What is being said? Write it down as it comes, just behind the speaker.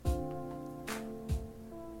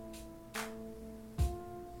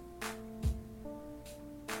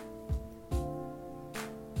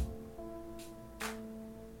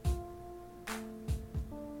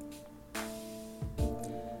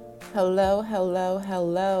Hello, hello,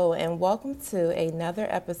 hello, and welcome to another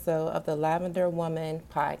episode of the Lavender Woman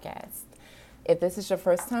podcast. If this is your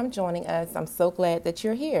first time joining us, I'm so glad that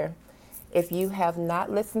you're here. If you have not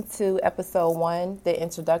listened to episode 1, the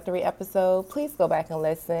introductory episode, please go back and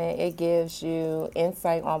listen. It gives you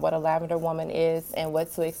insight on what a lavender woman is and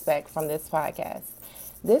what to expect from this podcast.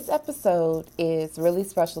 This episode is really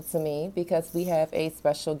special to me because we have a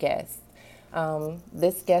special guest.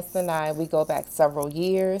 This guest and I, we go back several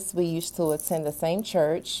years. We used to attend the same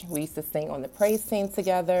church. We used to sing on the praise team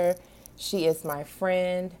together. She is my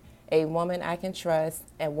friend, a woman I can trust,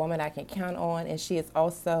 a woman I can count on, and she is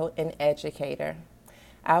also an educator.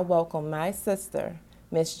 I welcome my sister,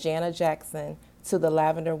 Miss Jana Jackson, to the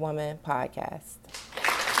Lavender Woman podcast.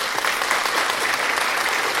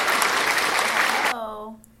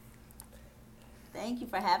 Thank you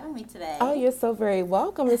for having me today. Oh, you're so very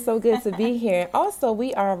welcome. It's so good to be here. Also,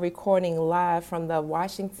 we are recording live from the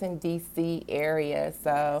Washington, D.C. area.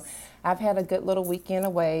 So I've had a good little weekend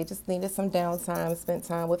away, just needed some downtime, spent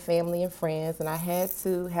time with family and friends, and I had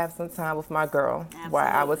to have some time with my girl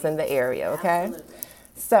while I was in the area, okay? Absolutely.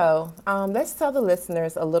 So let's tell the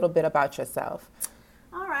listeners a little bit about yourself.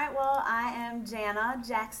 All right, well, I am Jana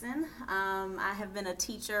Jackson. I have been a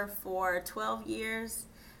teacher for 12 years.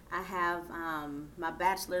 I have my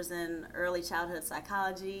bachelor's in early childhood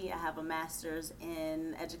psychology. I have a master's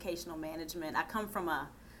in educational management. I come from a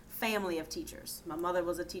family of teachers. My mother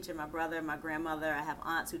was a teacher, my brother, my grandmother. I have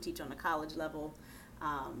aunts who teach on the college level.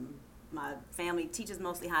 My family teaches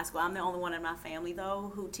mostly high school. I'm the only one in my family,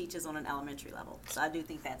 though, who teaches on an elementary level. So I do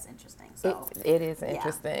think that's interesting. So It is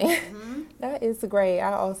interesting. Yeah. Mm-hmm. That is great.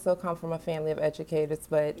 I also come from a family of educators,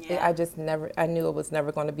 but I knew it was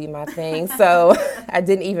never going to be my thing. So I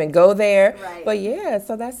didn't even go there. Right. But yeah,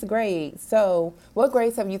 so that's great. So what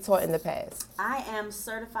grades have you taught in the past? I am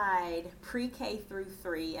certified pre-K through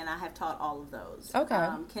 3, and I have taught all of those. Okay.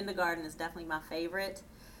 Kindergarten is definitely my favorite.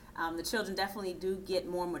 The children definitely do get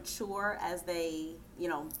more mature as they,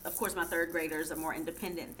 of course my third graders are more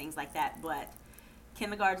independent and things like that, but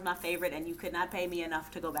kindergarten's my favorite, and you could not pay me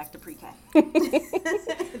enough to go back to pre-K.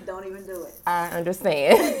 Don't even do it. I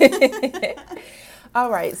understand. All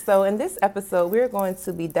right, so in this episode, we're going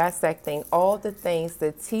to be dissecting all the things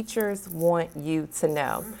that teachers want you to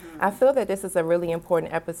know. Mm-hmm. I feel that this is a really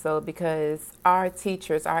important episode because our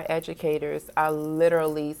teachers, our educators, are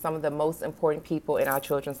literally some of the most important people in our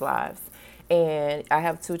children's lives. And I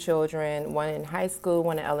have 2 children, one in high school,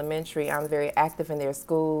 one in elementary. I'm very active in their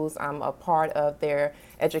schools. I'm a part of their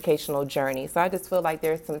educational journey. So I just feel like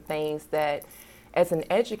there's some things that as an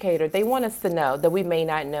educator, they want us to know that we may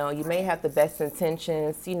not know. You may have the best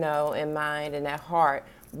intentions, in mind and at heart,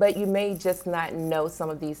 but you may just not know some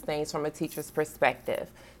of these things from a teacher's perspective.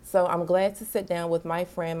 So I'm glad to sit down with my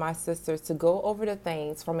friend, my sisters, to go over the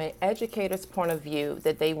things from an educator's point of view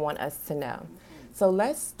that they want us to know. So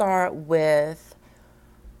let's start with,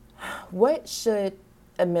 what should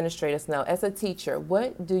administrators know? As a teacher,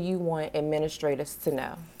 what do you want administrators to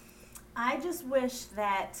know? I just wish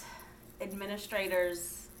that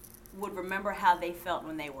administrators would remember how they felt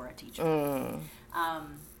when they were a teacher.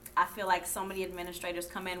 I feel like so many administrators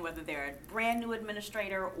come in, whether they're a brand new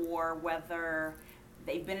administrator or whether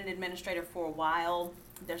they've been an administrator for a while,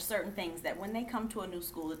 there's certain things that when they come to a new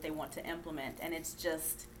school that they want to implement, and it's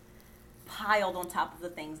just piled on top of the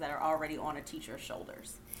things that are already on a teacher's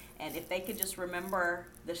shoulders. And if they could just remember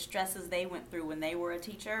the stresses they went through when they were a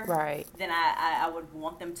teacher, right, then I would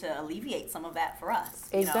want them to alleviate some of that for us.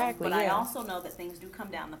 Exactly. But I also know that things do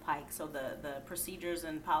come down the pike. So the procedures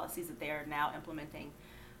and policies that they are now implementing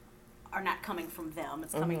are not coming from them.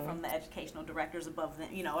 It's coming from the educational directors above them.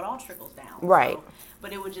 It all trickles down. Right. So,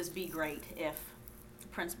 but it would just be great if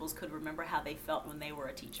principals could remember how they felt when they were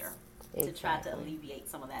a teacher. Exactly. To try to alleviate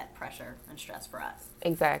some of that pressure and stress for us.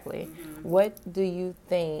 Exactly. What do you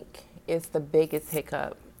think is the biggest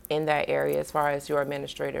hiccup in that area as far as your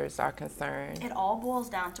administrators are concerned? It all boils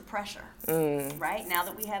down to pressure, right? Now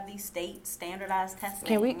that we have these state standardized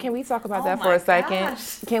testing. Can we talk about that for a second?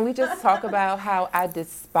 Gosh. Can we just talk about how I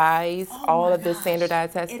despise all of this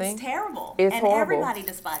standardized testing? It's terrible. It's and horrible. Everybody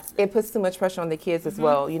despises it. It puts too much pressure on the kids as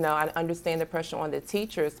well. I understand the pressure on the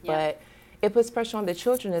teachers, but it puts pressure on the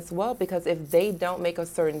children as well, because if they don't make a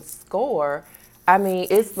certain score,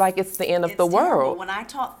 it's like it's the end of the world. When I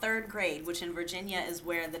taught 3rd grade, which in Virginia is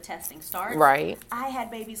where the testing starts, right, I had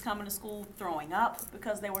babies coming to school throwing up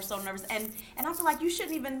because they were so nervous. And I feel like you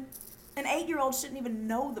shouldn't even An 8-year-old shouldn't even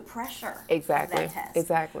know the pressure Exactly. of that test.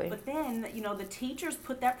 Exactly. But then, the teachers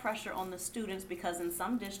put that pressure on the students because in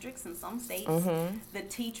some districts, in some states, the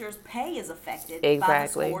teachers' pay is affected by the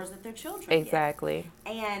scores that their children Exactly.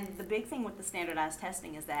 get. And the big thing with the standardized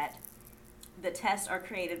testing is that the tests are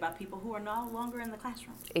created by people who are no longer in the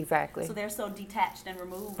classroom. Exactly. So they're so detached and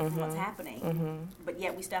removed from what's happening. But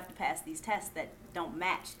yet we still have to pass these tests that don't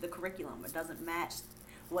match the curriculum. It doesn't match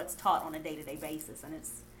what's taught on a day-to-day basis. And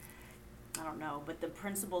it's, I don't know, but the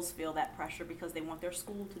principals feel that pressure because they want their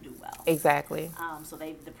school to do well. Exactly. So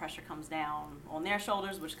the pressure comes down on their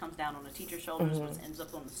shoulders, which comes down on the teacher's shoulders, which ends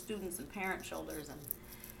up on the students' and parents' shoulders, and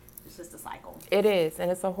it's just a cycle. It is,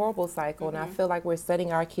 and it's a horrible cycle, and I feel like we're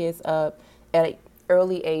setting our kids up at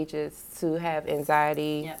early ages to have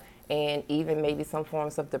anxiety and even maybe some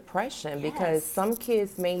forms of depression because some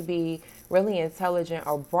kids may be really intelligent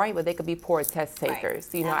or bright, but they could be poor test takers.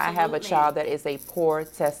 Right. I have a child that is a poor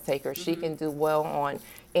test taker. She can do well on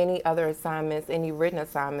any other assignments, any written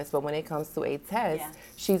assignments, but when it comes to a test,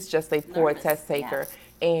 she's just a poor test taker.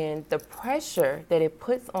 And the pressure that it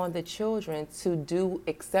puts on the children to do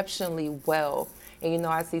exceptionally well. And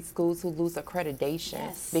I see schools who lose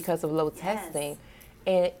accreditation because of low testing.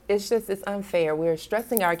 And it's unfair. We're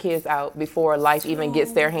stressing our kids out before life even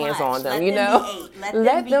gets their hands on them,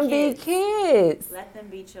 Let them be kids. Let them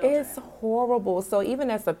be children. It's horrible. So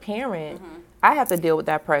even as a parent, I have to deal with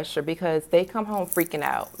that pressure because they come home freaking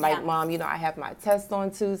out. Like, Mom, I have my test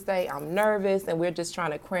on Tuesday. I'm nervous, and we're just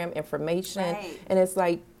trying to cram information. Right. And it's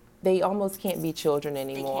like they almost can't be children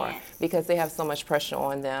anymore because they have so much pressure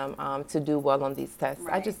on them to do well on these tests.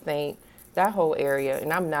 Right. I just think that whole area,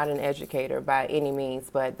 and I'm not an educator by any means,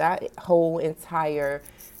 but that whole entire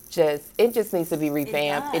it just needs to be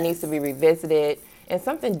revamped. It needs to be revisited, and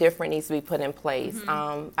something different needs to be put in place.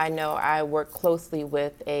 I know I work closely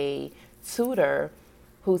with a tutor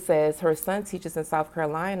who says her son teaches in South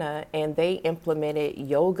Carolina, and they implemented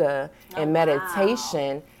yoga and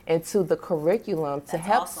meditation into the curriculum to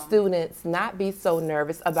help students not be so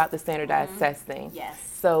nervous about the standardized testing. Yes.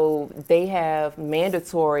 So they have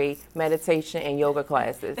mandatory meditation and yoga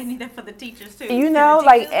classes. They need that for the teachers too.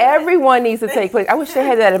 Everyone needs to take place. I wish they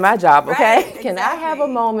had that in my job, okay? Right, Can I have a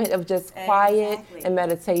moment of just quiet and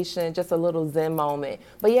meditation, just a little Zen moment?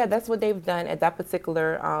 But yeah, that's what they've done at that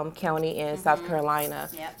particular county in South Carolina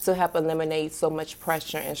to help eliminate so much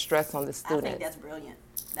pressure and stress on the students. I think that's brilliant.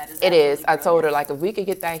 It is. I told her, if we could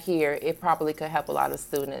get that here, it probably could help a lot of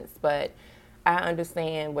students. But I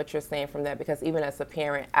understand what you're saying from that because even as a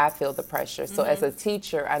parent, I feel the pressure. So as a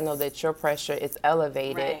teacher, I know that your pressure is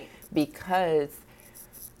elevated because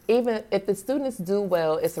even if the students do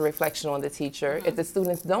well, it's a reflection on the teacher. If the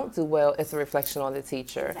students don't do well, it's a reflection on the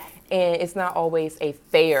teacher. Exactly. And it's not always a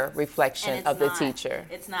fair reflection of the teacher.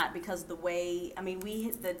 It's not because the way,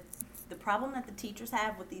 the problem that the teachers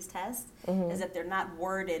have with these tests is that they're not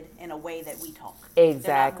worded in a way that we talk. Exactly.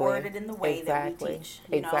 They're not worded in the way that we teach.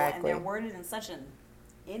 And Exactly. they're worded in such an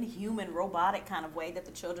inhuman, robotic kind of way that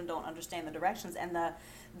the children don't understand the directions. And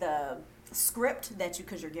the script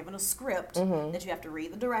because you're given a script that you have to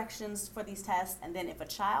read the directions for these tests. And then if a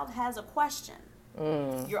child has a question,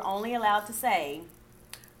 you're only allowed to say,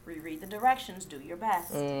 reread the directions, do your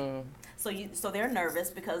best. So they're nervous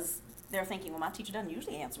because they're thinking, well, my teacher doesn't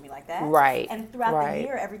usually answer me like that. Right. And throughout the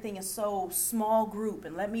year, everything is so small group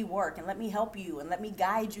and let me work and let me help you and let me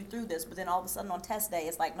guide you through this. But then all of a sudden on test day,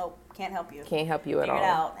 it's like, nope, can't help you. Can't help you at all. Figure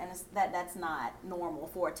it out. And that's not normal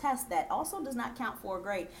for a test that also does not count for a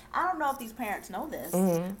grade. I don't know if these parents know this,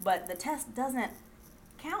 but the test doesn't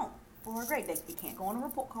count for a grade. It can't go on a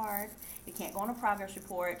report card. It can't go on a progress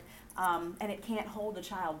report. And it can't hold a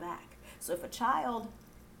child back. So if a child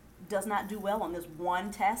does not do well on this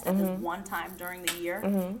one test at this one time during the year,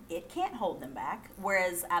 it can't hold them back.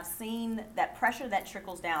 Whereas I've seen that pressure that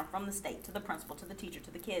trickles down from the state to the principal, to the teacher,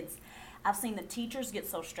 to the kids. I've seen the teachers get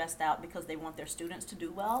so stressed out because they want their students to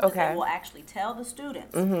do well that they will actually tell the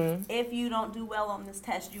students, if you don't do well on this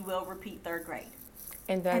test, you will repeat third grade.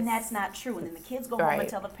 And that's not true. And then the kids go home and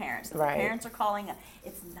tell the parents. And the parents are calling.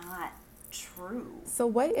 It's not true. So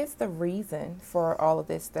what is the reason for all of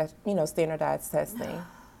this, standardized testing?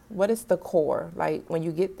 What is the core? Like when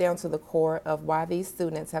you get down to the core of why these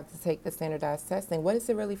students have to take the standardized testing, what is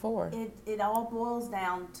it really for? It all boils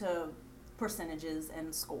down to percentages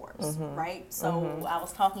and scores, right? So I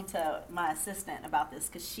was talking to my assistant about this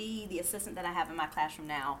because the assistant that I have in my classroom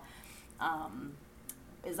now,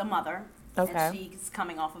 is a mother. Okay. And she's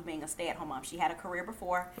coming off of being a stay-at-home mom. She had a career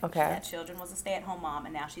before. Okay. She had children, was a stay-at-home mom,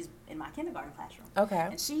 and now she's in my kindergarten classroom. Okay.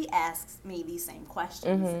 And she asks me these same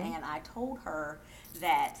questions, and I told her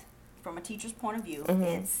that from a teacher's point of view,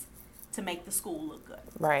 it's to make the school look good.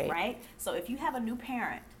 Right. Right? So if you have a new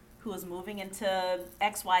parent who is moving into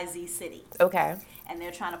XYZ city, Okay. and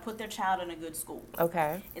they're trying to put their child in a good school,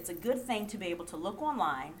 Okay. it's a good thing to be able to look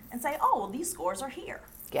online and say, oh, well, these scores are here.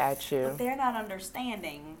 Got you. But they're not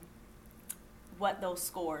understanding what those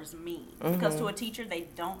scores mean. Because to a teacher, they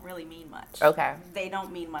don't really mean much. Okay. They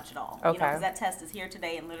don't mean much at all. Okay. You know, because that test is here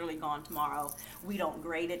today and literally gone tomorrow. We don't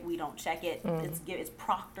grade it. We don't check it. It's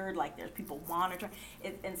proctored, like there's people monitoring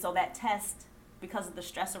it. And so that test, because of the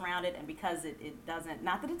stress around it and because it doesn't,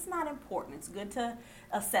 not that it's not important, it's good to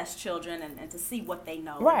assess children and to see what they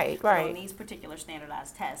know. Right, So right. in these particular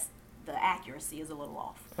standardized tests, the accuracy is a little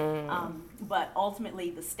off. But ultimately,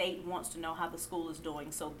 the state wants to know how the school is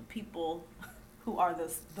doing. So the people who are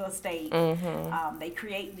the state, they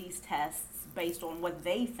create these tests based on what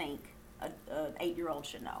they think an 8-year-old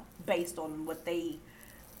should know, based on what they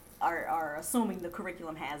are assuming the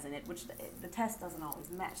curriculum has in it, which the test doesn't always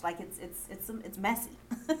match. Like it's messy.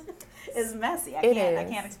 It's messy. I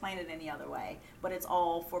can't explain it any other way. But it's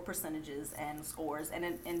all for percentages and scores,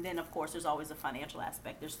 and then of course there's always a financial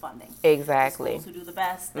aspect. There's funding. Exactly. The schools who do the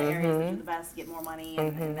best, the areas that do the best, get more money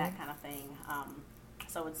and that kind of thing.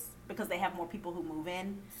 So it's because they have more people who move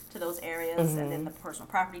in to those areas, and then the personal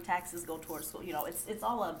property taxes go towards school. You know, it's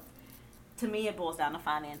all a. To me, it boils down to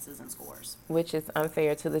finances and scores. Which is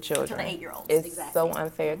unfair to the children. To the 8-year-olds, It's exactly. so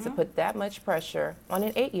unfair to put that much pressure on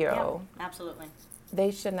an 8-year-old. Yeah, absolutely. They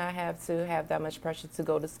should not have to have that much pressure to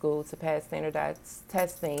go to school, to pass standardized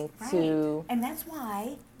testing, Right. And that's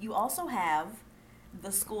why you also have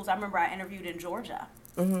the schools. I remember I interviewed in Georgia,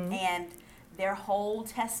 and their whole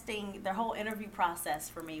interview process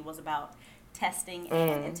for me was about testing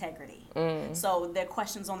and integrity. So their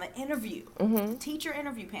questions on the interview, teacher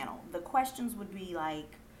interview panel, the questions would be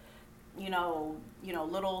like, you know,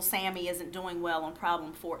 little Sammy isn't doing well on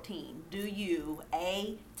problem 14. Do you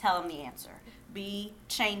A, tell him the answer, B,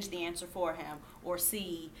 change the answer for him, or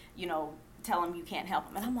C, tell him you can't help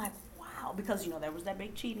him? And I'm like, wow, because there was that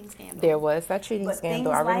big cheating scandal. There was that cheating But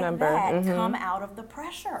scandal. things I remember. like that come out of the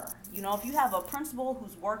pressure. If you have a principal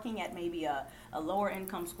who's working at maybe a lower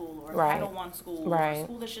income school or a Right. Title I school or a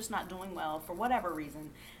school that's just not doing well for whatever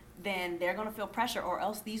reason, then they're going to feel pressure, or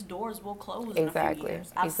else these doors will close in a few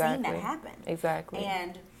years. I've seen that happen. Exactly.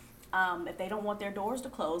 And if they don't want their doors to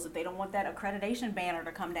close, if they don't want that accreditation banner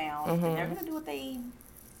to come down, then they're going to do what they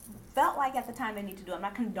felt like at the time they need to do. I'm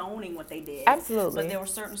not condoning what they did. Absolutely. But there were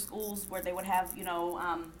certain schools where they would have,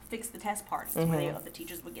 fix the test parties, where the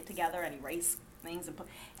teachers would get together and erase things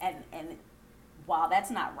and while that's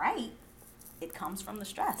not right, it comes from the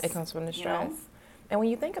stress. It comes from the stress. And when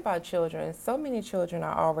you think about children, so many children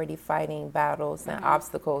are already fighting battles and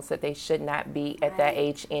obstacles that they should not be at that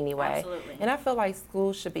age anyway. Absolutely. And I feel like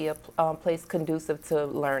school should be a place conducive to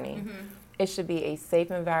learning. It should be a safe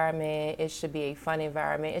environment. It should be a fun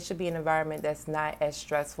environment. It should be an environment that's not as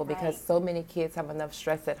stressful because so many kids have enough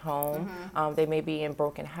stress at home. They may be in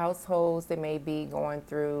broken households. They may be going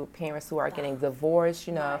through parents who are getting divorced.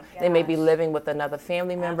 They may be living with another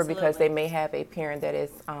family member because they may have a parent that is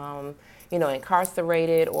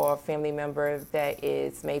incarcerated, or a family member that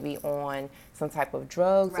is maybe on some type of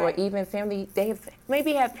drugs, or even family,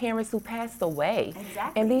 maybe have parents who passed away.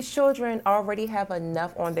 Exactly. And these children already have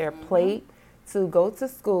enough on their plate to go to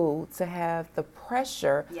school, to have the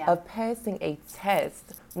pressure of passing a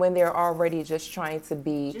test when they're already just trying to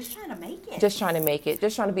be, just trying to make it, just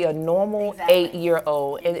trying to be a normal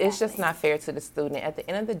 8-year-old. And it's just not fair to the student. At the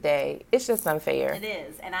end of the day, it's just unfair. It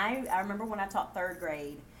is. And I remember when I taught 3rd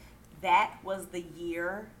grade, that was the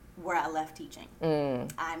year where I left teaching.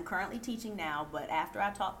 I'm currently teaching now, but after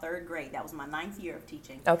I taught 3rd grade, that was my 9th year of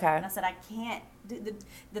teaching. Okay. And I said, I can't.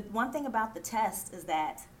 The one thing about the test is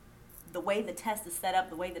that the way the test is set up,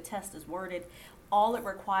 the way the test is worded, all it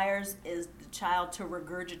requires is the child to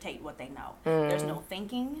regurgitate what they know. There's no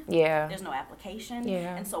thinking. Yeah. There's no application.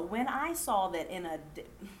 Yeah. And so when I saw that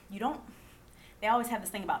they always have this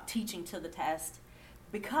thing about teaching to the test,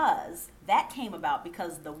 because that came about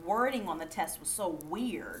because the wording on the test was so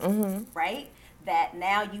weird, right? That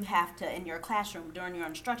now you have to, in your classroom, during your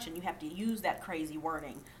instruction, you have to use that crazy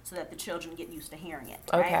wording so that the children get used to hearing it,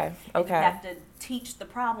 right? Okay. And you have to teach the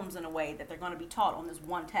problems in a way that they're going to be taught on this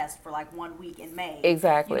one test for like 1 week in May.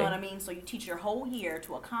 Exactly. You know what I mean? So you teach your whole year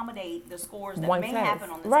to accommodate the scores that One may test. happen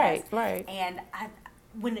on the Right, test. right. And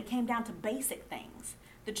when it came down to basic things,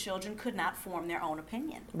 the children could not form their own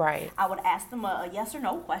opinion. Right. I would ask them a yes or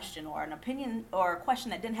no question, or an opinion, or a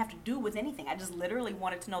question that didn't have to do with anything. I just literally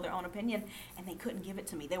wanted to know their own opinion, and they couldn't give it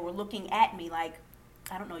to me. They were looking at me like,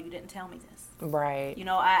 I don't know, you didn't tell me this. Right.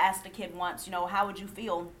 I asked a kid once, how would you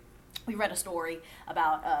feel we read a story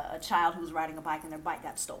about a child who was riding a bike and their bike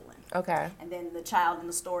got stolen. Okay. And then the child in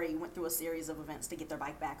the story went through a series of events to get their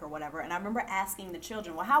bike back or whatever. And I remember asking the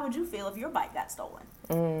children, well, how would you feel if your bike got stolen?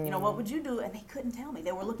 You know, what would you do? And they couldn't tell me.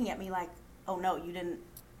 They were looking at me like, oh no, you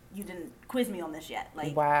didn't quiz me on this yet.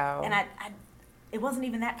 Like, wow. And it wasn't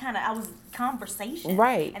even that kind of, I was conversation.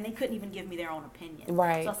 Right. And they couldn't even give me their own opinion.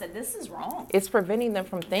 Right. So I said, this is wrong. It's preventing them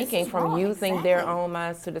from thinking, from wrong, using their exactly. own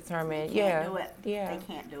minds to determine. They Yeah. can't do it. Yeah. They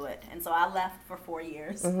can't do it. And so I left for 4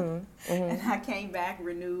 years. And I came back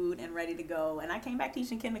renewed and ready to go. And I came back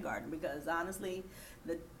teaching kindergarten because honestly,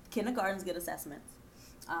 the kindergartens get assessments.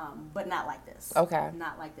 But not like this. Okay.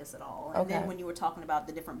 Not like this at all. And then when you were talking about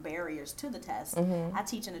the different barriers to the test, I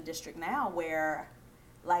teach in a district now where,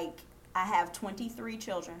 like, I have 23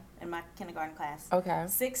 children in my kindergarten class. Okay.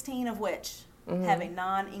 16 of which have a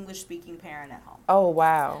non-English speaking parent at home. Oh,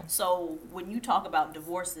 wow. So when you talk about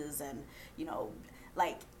divorces and, you know,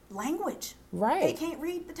 like language, Right. they can't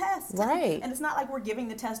read the test. Right. And it's not like we're giving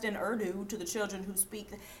the test in Urdu to the children who speak.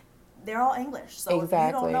 They're all English. So if you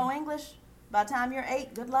Exactly. don't know English, by the time you're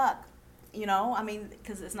 8, good luck. You know, I mean,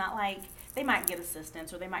 because it's not like they might get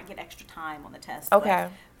assistance or they might get extra time on the test. Okay.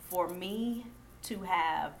 But for me to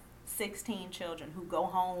have 16 children who go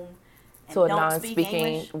home and To a don't speak non-speaking,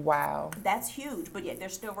 English, wow. that's huge. But yet they're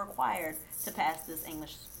still required to pass this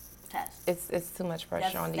English test. It's too much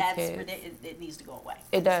pressure on these kids. It needs to go away.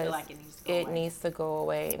 It I does. feel like it needs to go It away. needs to go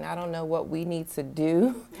away. And I don't know what we need to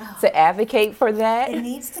do to advocate for that. It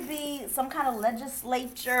needs to be some kind of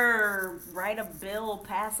legislature, write a bill,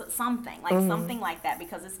 pass it, something something like that,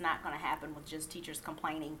 because it's not going to happen with just teachers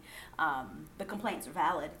complaining. The complaints are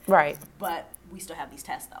valid, Right. but we still have these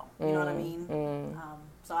tests, though. You know what I mean?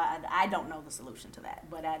 So I don't know the solution to that,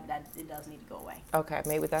 but it does need to go away. Okay,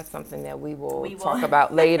 maybe that's something that we will We will. talk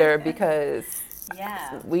about later because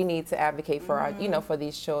Yeah. we need to advocate for our, for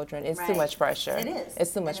these children. It's too Right. much pressure. It is.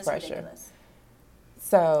 It's too And much it's pressure. ridiculous.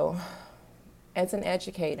 So, as an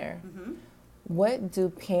educator, what do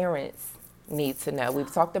parents need to know?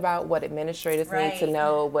 We've talked about what administrators need to Right.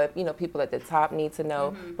 know, what people at the top need to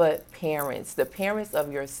know, but parents, the parents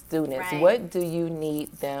of your students, Right. what do you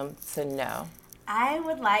need them to know? I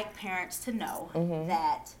would like parents to know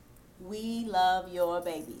that we love your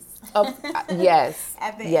babies. Oh, yes.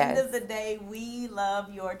 At the yes. end of the day, we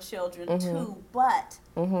love your children too, but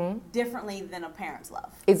differently than a parent's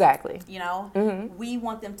love. Exactly. You know, we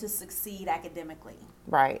want them to succeed academically,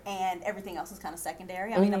 Right. and everything else is kind of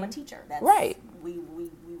secondary. I mean, I'm a teacher. That's Right. We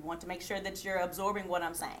want to make sure that you're absorbing what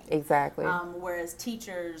I'm saying. Exactly. Whereas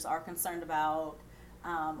teachers are concerned about,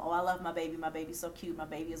 oh, I love my baby. My baby's so cute. My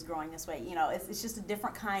baby is growing this way. You know, it's just a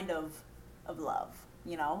different kind of love.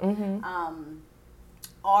 You know,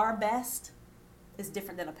 our best is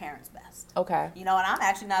different than a parent's best. Okay. You know, and I'm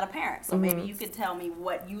actually not a parent, so maybe you could tell me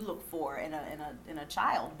what you look for in a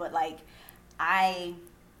child. But like,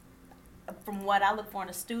 from what I look for in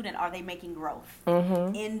a student, are they making growth?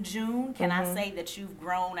 In June, can I say that you've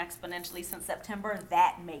grown exponentially since September?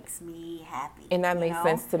 That makes me happy. And that you makes know?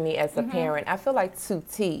 sense to me as a parent. I feel like to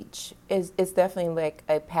teach is definitely like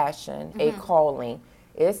a passion, a calling.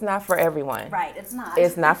 It's not for everyone. Right, it's not.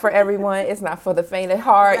 It's not for everyone. It's not for the faint of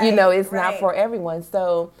heart. Right, It's not right. for everyone.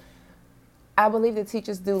 So I believe that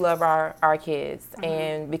teachers do love our kids.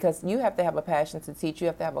 And because you have to have a passion to teach, you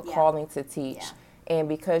have to have a Yeah. calling to teach. Yeah. And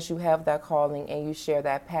because you have that calling and you share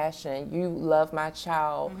that passion, you love my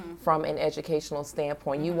child from an educational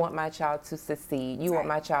standpoint. You want my child to succeed. You want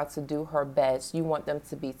Right. my child to do her best. You want them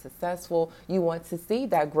to be successful. You want to see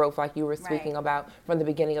that growth like you were speaking Right. about from the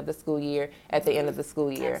beginning of the school year at the end of the school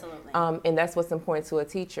year. Absolutely. And that's what's important to a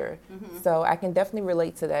teacher. So I can definitely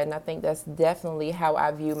relate to that. And I think that's definitely how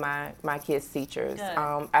I view my kids' teachers. Good.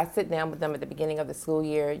 I sit down with them at the beginning of the school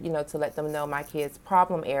year, to let them know my kids'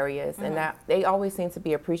 problem areas. And that they always seem to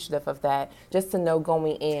be appreciative of that, just to know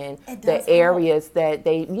going in It the does areas that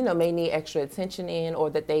they, may need extra attention in or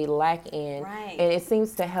that they lack in. Right. And it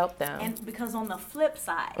seems to help them. And because on the flip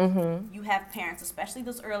side, you have parents, especially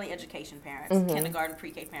those early education parents, kindergarten,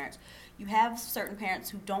 pre-K parents, you have certain parents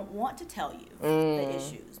who don't want to tell you the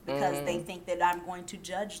issues because they think that I'm going to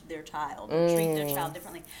judge their child or treat their child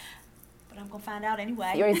differently. But I'm going to find out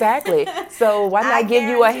anyway. You're exactly. So why I not give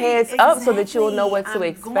you a guarantee- heads up so that you'll know what to I'm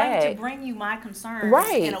going expect? to bring you my concerns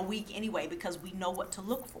Right. in a week anyway because we know what to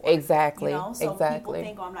look for. Exactly. So Exactly. people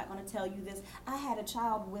think, oh, I'm not going to tell you this. I had a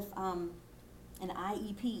child with an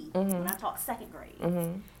IEP when I taught second grade,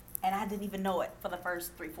 and I didn't even know it for the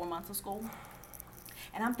first 3-4 months of school.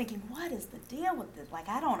 And I'm thinking, what is the deal with this? Like,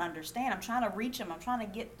 I don't understand. I'm trying to reach him. I'm trying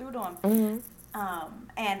to get through to him.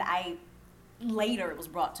 And later it was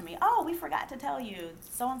brought to me, oh, we forgot to tell you,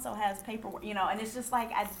 so-and-so has paperwork, and it's just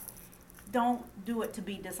like, don't do it to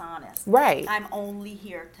be dishonest. Right. I'm only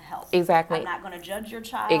here to help. Exactly. I'm not going to judge your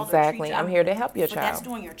child. Exactly. I'm here to help your but child. That's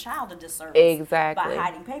doing your child a disservice. Exactly. By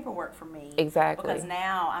hiding paperwork from me. Exactly. Because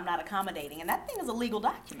now I'm not accommodating, and that thing is a legal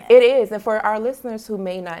document. It is. And for our listeners who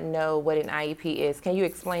may not know what an IEP is, can you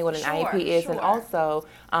explain what an IEP is? Sure. And also,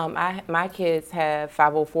 my kids have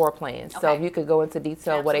 504 plans. So Okay. if you could go into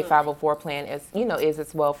detail what a 504 plan is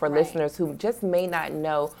as well for listeners who just may not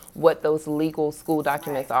know what those legal school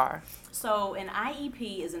documents are. So an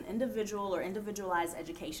IEP is an individual or individualized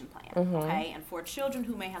education plan, okay? And for children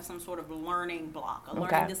who may have some sort of learning block, a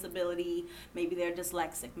learning disability, maybe they're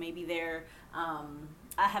dyslexic, maybe they're,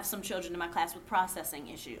 I have some children in my class with processing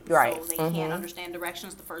issues. Right. So they can't understand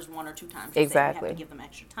directions the first 1 or 2 times. Exactly. You have to give them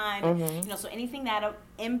extra time. You know, so anything that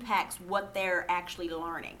impacts what they're actually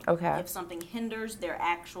learning. Okay. If something hinders their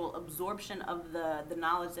actual absorption of the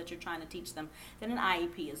knowledge that you're trying to teach them, then an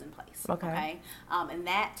IEP is in place. Okay. And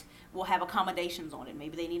that will have accommodations on it.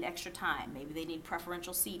 Maybe they need extra time. Maybe they need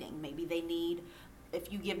preferential seating. Maybe they need,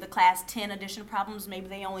 if you give the class 10 addition problems, maybe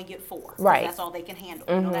they only get 4. Right. That's all they can handle,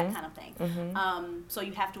 you know, that kind of thing. So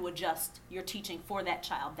you have to adjust your teaching for that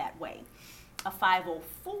child that way. A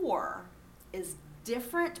 504 is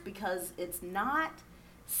different because it's not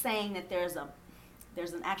saying that there's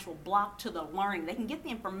an actual block to the learning. They can get the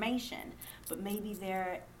information, but maybe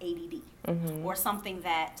they're ADD or something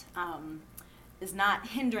that is not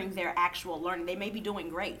hindering their actual learning. They may be doing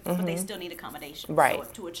great, but they still need accommodation. Right.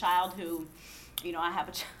 So to a child who, you know, I have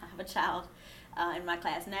a child in my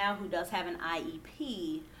class now who does have an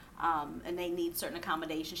IEP, and they need certain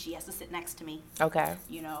accommodations. She has to sit next to me. Okay.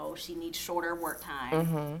 You know, she needs shorter work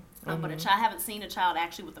time. But I haven't seen a child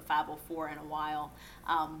actually with a 504 in a while.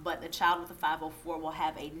 But the child with a 504 will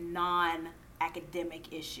have a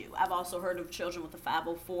non-academic issue. I've also heard of children with a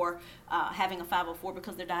 504 having a 504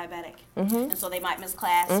 because they're diabetic. And so they might miss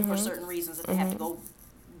class for certain reasons that they have to go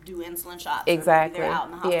do insulin shots. Exactly. Or they're out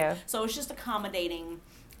in the hospital. Yeah. So it's just accommodating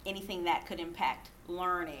anything that could impact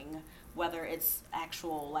learning, whether it's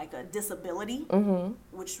actual like a disability,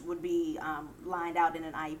 which would be lined out in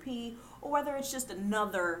an IEP, or whether it's just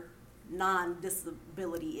another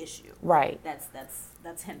non-disability issue. Right.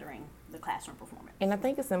 That's hindering the classroom performance. And I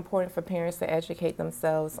think it's important for parents to educate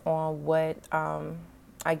themselves on what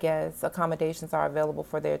I guess accommodations are available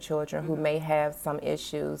for their children who may have some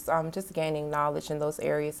issues, just gaining knowledge in those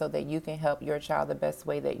areas so that you can help your child the best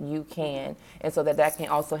way that you can, and so that can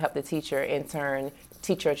also help the teacher in turn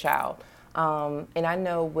teach your child. And I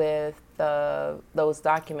know with those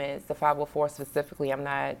documents, the 504 specifically, I'm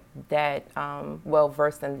not that well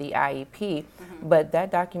versed in the IEP, but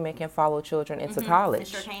that document can follow children into college. It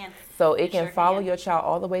sure can. So it can follow your child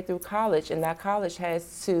all the way through college, and that college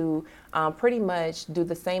has to pretty much do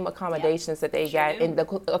the same accommodations that they got. And the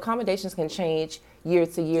accommodations can change year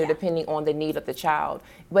to year depending on the need of the child.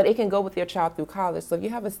 But it can go with your child through college. So if you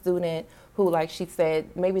have a student who, like she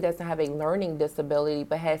said, maybe doesn't have a learning disability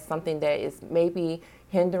but has something that is maybe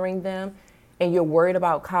hindering them, and you're worried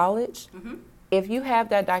about college, if you have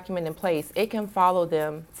that document in place, it can follow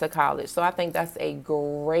them to college. So I think that's a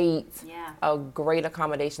great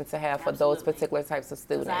accommodation to have for those particular types of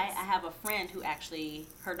students. I have a friend who actually,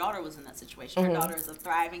 her daughter was in that situation. Her daughter is a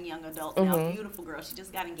thriving young adult now, a beautiful girl. She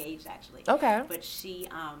just got engaged actually. Okay. But she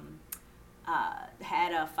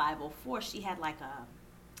had a 504. She had like a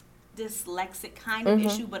dyslexic kind of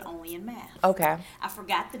issue, but only in math. Okay. I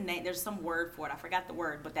forgot the name. There's some word for it. I forgot the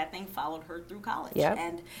word, but that thing followed her through college. Yep.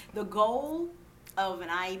 And the goal of an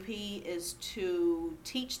IEP is to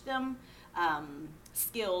teach them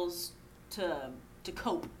skills to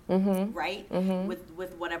cope, right?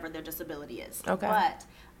 With whatever their disability is. Okay. But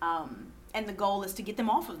and the goal is to get them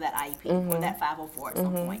off of that IEP or that 504 at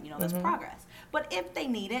some point. You know, that's progress. But if they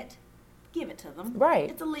need it, give it to them. Right.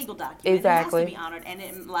 It's a legal document. Exactly. It has to be honored, and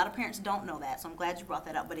a lot of parents don't know that, so I'm glad you brought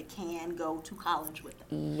that up, but it can go to college with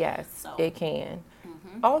them. Yes, it can.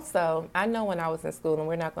 Also, I know when I was in school, and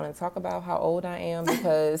we're not going to talk about how old I am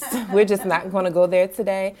because we're just not going to go there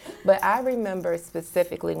today, but I remember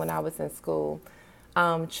specifically when I was in school,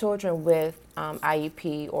 children with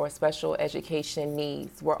IEP or special education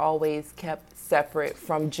needs were always kept separate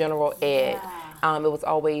from general ed. It was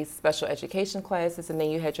always special education classes, and then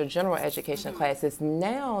you had your general education classes.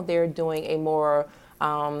 Now they're doing a more,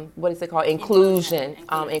 what is it called?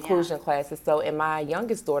 Inclusion classes. So in my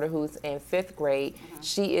youngest daughter, who's in 5th grade,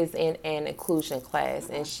 she is in an inclusion class,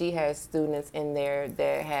 and she has students in there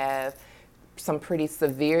that have some pretty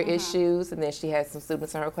severe issues, and then she has some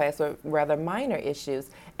students in her class with rather minor issues.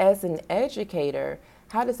 As an educator,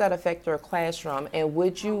 how does that affect your classroom? And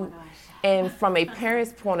would you, and from a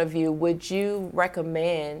parent's point of view, would you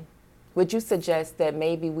recommend would you suggest that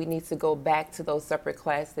maybe we need to go back to those separate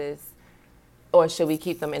classes, or should we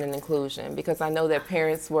keep them in an inclusion? Because I know that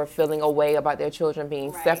parents were feeling a way about their children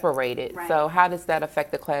being Right. separated. Right. So how does that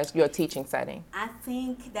affect the class, your teaching setting? I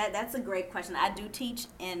think that's a great question. I do teach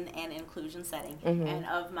in an inclusion setting, and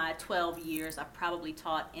of my 12 years, I've probably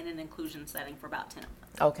taught in an inclusion setting for about 10 of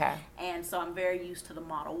them. Okay. And so I'm very used to the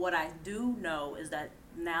model. What I do know is that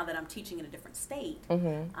now that I'm teaching in a different state,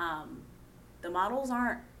 the models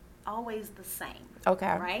aren't always the same.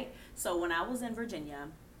 Okay. Right? So when I was in Virginia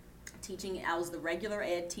teaching, I was the regular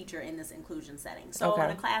ed teacher in this inclusion setting. So Okay.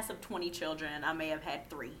 in a class of 20 children, I may have had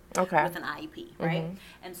 3 Okay. with an IEP, right?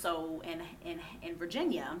 And so in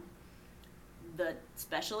Virginia, the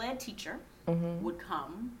special ed teacher would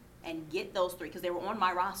come and get those 3 because they were on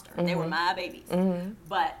my roster. They were my babies.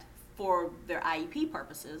 But for their IEP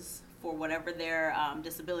purposes, for whatever their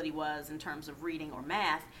disability was in terms of reading or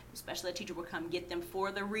math, the special ed teacher would come get them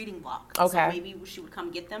for the reading block. Okay. So maybe she would come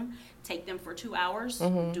get them, take them for 2 hours,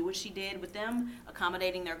 do what she did with them,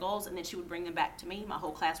 accommodating their goals, and then she would bring them back to me. My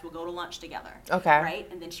whole class would go to lunch together. Okay.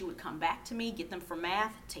 Right? And then she would come back to me, get them for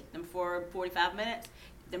math, take them for 45 minutes,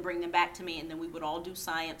 then bring them back to me, and then we would all do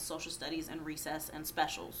science, social studies, and recess and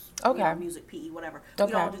specials. Okay. Music, PE, whatever. Okay.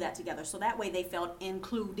 We'd all do that together. So that way they felt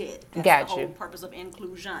included. That's Got the whole you. purpose of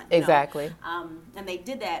inclusion. Exactly. And they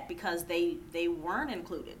did that because they weren't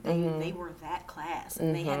included. They were that class.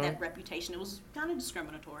 And they had that reputation. It was kind of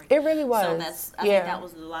discriminatory. It really was. So I think that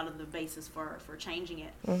was a lot of the basis for changing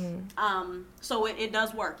it. So it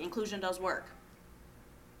does work. Inclusion does work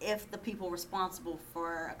if the people responsible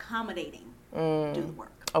for accommodating do the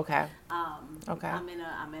work. Okay. Okay. I'm in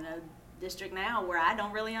a district now where I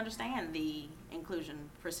don't really understand the inclusion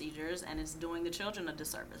procedures, and it's doing the children a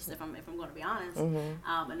disservice. If I'm going to be honest,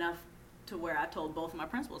 enough to where I told both of my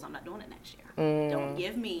principals I'm not doing it next year. Don't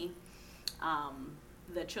give me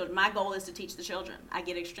the children. My goal is to teach the children. I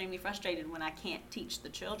get extremely frustrated when I can't teach the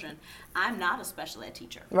children. I'm not a special ed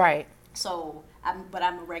teacher. Right. So, but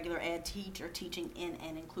I'm a regular ed teacher teaching in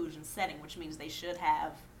an inclusion setting, which means they should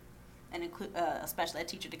have a special ed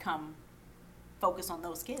teacher to come focus on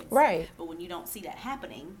those kids. Right. But when you don't see that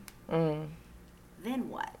happening, then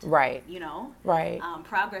what? Right. You know? Right.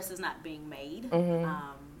 Progress is not being made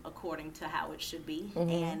according to how it should be.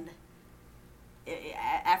 And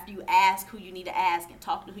after you ask who you need to ask and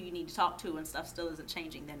talk to who you need to talk to and stuff still isn't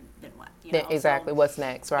changing, then what? You know? Exactly. So what's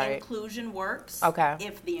next, right? Inclusion works Okay.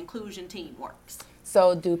 if the inclusion team works.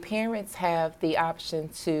 So do parents have the option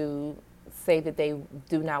to say that they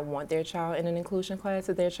do not want their child in an inclusion class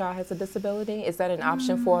if their child has a disability? Is that an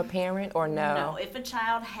option for a parent or no? No. If a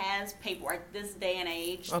child has paperwork this day and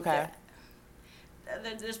age, Okay.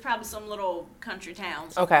 there's probably some little country town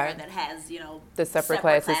Okay. somewhere that has, The separate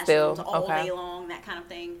classes still, classrooms all okay. day long, that kind of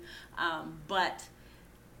thing. But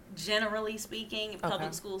generally speaking, in public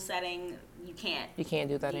Okay. school setting, you can't. You can't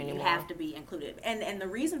do that anymore. You have to be included. And the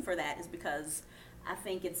reason for that is because I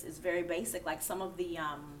think it's very basic. Like some of the,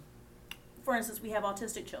 for instance, we have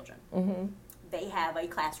autistic children. They have a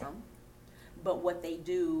classroom. But what they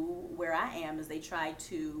do where I am is they try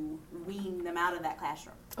to wean them out of that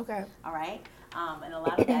classroom. Okay. All right? And a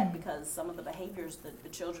lot of that because some of the behaviors that the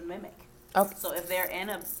children mimic. Okay. So if they're in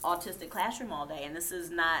an autistic classroom all day, and this is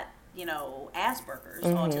not, Asperger's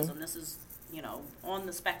autism, this is, on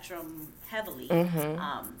the spectrum heavily,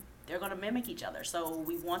 they're going to mimic each other. So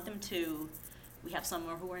we want them to, we have some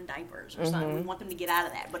who are in diapers or something. We want them to get out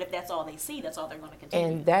of that. But if that's all they see, that's all they're going to continue.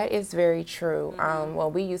 And that is very true. Well,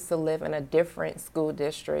 we used to live in a different school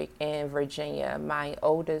district in Virginia. My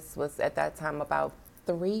oldest was at that time about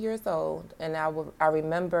 3 years old. And I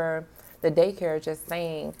remember the daycare just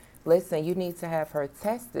saying, listen, you need to have her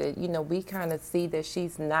tested. We kind of see that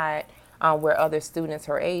she's not where other students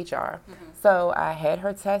her age are. So I had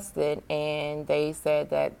her tested, and they said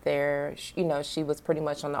that she was pretty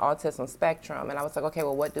much on the autism spectrum. And I was like, okay,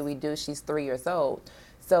 well, what do we do? She's 3 years old.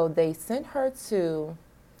 So they sent her to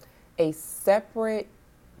a separate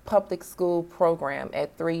public school program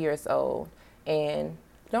at 3 years old. And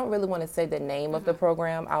don't really want to say the name of the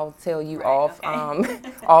program. I'll tell you off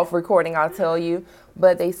off recording. I'll tell you.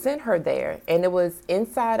 But they sent her there, and it was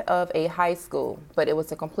inside of a high school, but it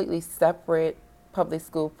was a completely separate public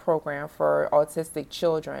school program for autistic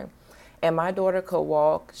children. And my daughter could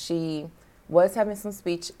walk. She was having some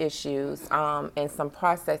speech issues and some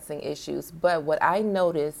processing issues. But what I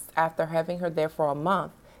noticed after having her there for a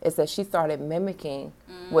month is that she started mimicking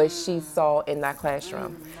what she saw in that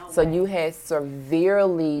classroom. So you had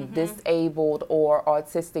severely disabled or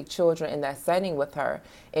autistic children in that setting with her.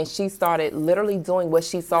 and she started literally doing what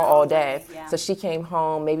she saw all day. Yeah. So she came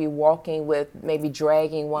home maybe walking with, maybe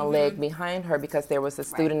dragging one leg behind her, because there was a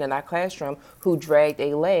student in our classroom who dragged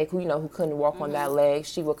a leg, who couldn't walk on that leg.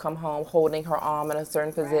 She would come home holding her arm in a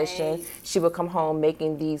certain position. She would come home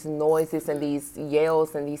making these noises and these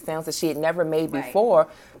yells and these sounds that she had never made before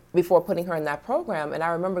putting her in that program. And I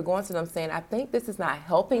remember going to them saying, I think this is not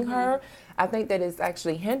helping her. I think that it's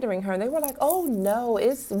actually hindering her. And they were like, oh no,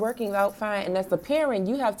 it's working out fine. And as a parent,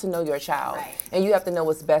 you have to know your child and you have to know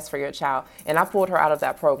what's best for your child. And I pulled her out of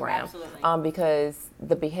that program because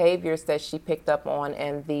the behaviors that she picked up on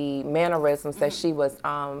and the mannerisms that she was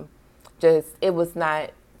it was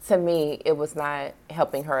not, to me, it was not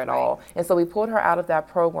helping her at all. And so we pulled her out of that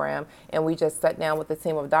program, and we just sat down with a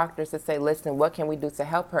team of doctors to say, listen, what can we do to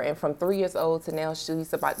help her? And from 3 years old to now,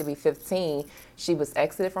 she's about to be 15. She was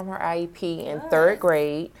exited from her IEP in third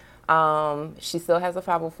grade. She still has a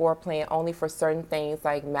 504 plan only for certain things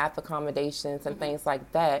like math accommodations and things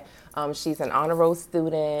like that. She's an honor roll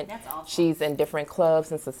student. That's awesome. She's in different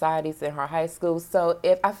clubs and societies in her high school. So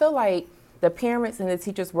I feel like the parents and the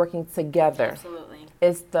teachers working together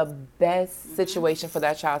is the best situation for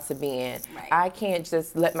that child to be in. I can't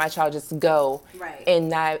just let my child just go and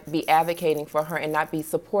not be advocating for her and not be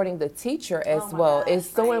supporting the teacher as well. It's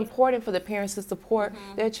so important for the parents to support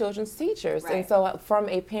their children's teachers. And so from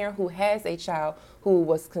a parent who has a child who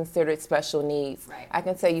was considered special needs, I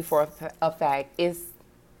can tell you for a fact, it's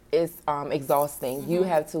exhausting. You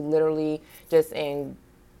have to literally just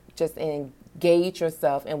engage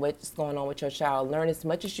yourself in what's going on with your child. Learn as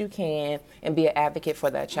much as you can and be an advocate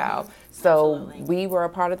for that child. So we were a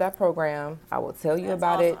part of that program. I will tell you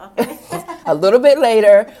about it a little bit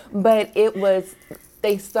later. But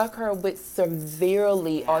they stuck her with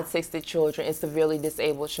severely autistic children and severely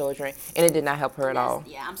disabled children, and it did not help her at all.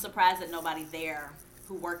 Yeah, I'm surprised that nobody there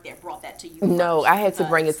who worked there brought that to you. No, I had to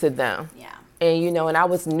bring it to them. Yeah. And, and I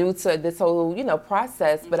was new to this whole,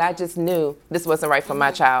 process, but I just knew this wasn't right for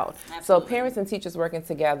my child. So parents and teachers working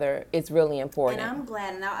together is really important. And I'm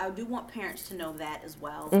glad, and I do want parents to know that as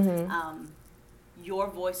well. Your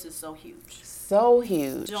voice is so huge. So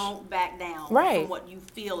huge. Don't back down from what you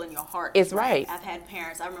feel in your heart. It's right. I've had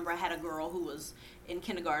parents, I remember I had a girl who was in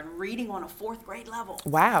kindergarten reading on a 4th grade level.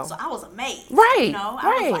 Wow. So I was amazed. Right.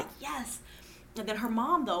 I was like, yes. And then her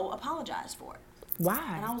mom, though, apologized for it.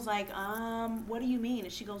 Why? And I was like, what do you mean?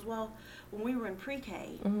 And she goes, well, when we were in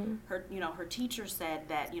pre-K, her teacher said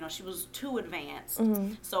that, she was too advanced.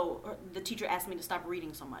 So the teacher asked me to stop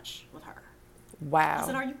reading so much with her. Wow. I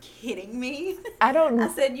said, are you kidding me? I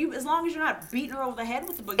said, as long as you're not beating her over the head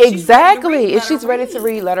with the book. Exactly. If she's ready to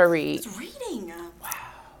read, let her read. It's reading. Wow.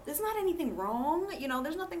 There's not anything wrong.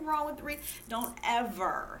 There's nothing wrong with the read. Don't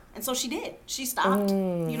ever. And so she did. She stopped.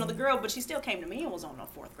 The girl, but she still came to me and was on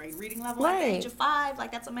a 4th grade reading level at the age of 5.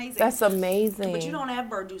 Like, that's amazing. That's amazing. But you don't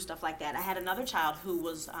ever do stuff like that. I had another child who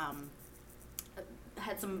was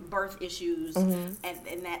had some birth issues, and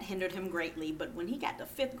that hindered him greatly. But when he got to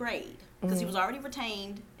 5th grade, because he was already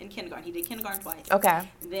retained in kindergarten, he did kindergarten twice. Okay.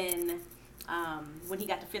 Then when he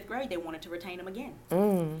got to 5th grade, they wanted to retain him again.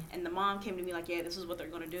 And the mom came to me like, yeah, this is what they're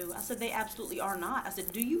going to do. I said, they absolutely are not. I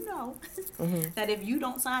said, do you know that if you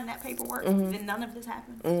don't sign that paperwork, then none of this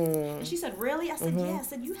happens? And she said, really? I said, yeah. I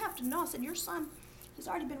said, you have to know. I said, your son, he's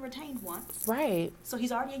already been retained once. Right. So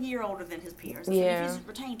he's already a year older than his peers. I Yeah. said, if he's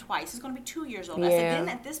retained twice, he's going to be 2 years older. Yeah. I said, then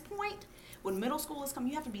at this point, when middle school is coming,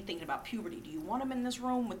 you have to be thinking about puberty. Do you want him in this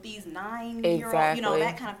room with these 9-year-old,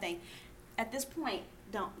 that kind of thing. At this point,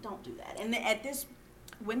 don't do that. And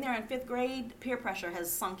when they're in 5th grade, peer pressure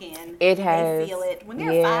has sunk in. It has. They feel it. When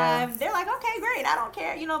they're 5, they're like, okay, great, I don't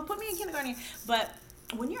care. Put me in kindergarten. But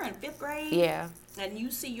when you're in 5th grade, and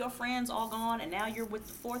you see your friends all gone, and now you're with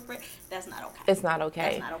the 4th grade, that's not okay. It's not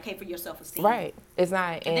okay. That's not okay for your self-esteem. Right. It's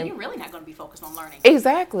not. And then you're really not going to be focused on learning.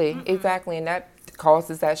 Exactly. Exactly. And that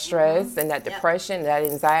causes that stress and that depression, that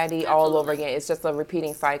anxiety all over again. It's just a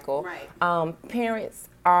repeating cycle. Right. Parents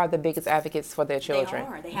are the biggest advocates for their children. They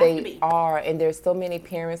are. They have to be. Are. And there's so many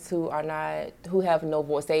parents who have no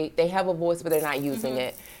voice. They have a voice, but they're not using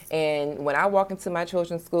it. And when I walk into my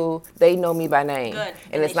children's school, they know me by name. Good.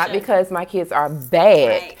 And it's not because my kids are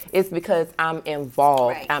bad. Right. It's because I'm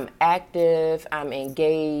involved. Right. I'm active. I'm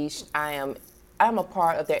engaged. I'm a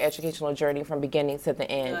part of their educational journey from beginning to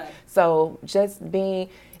the end. Good. So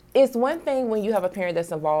it's one thing when you have a parent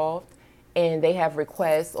that's involved and they have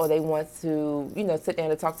requests or they want to, sit down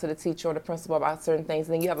and talk to the teacher or the principal about certain things.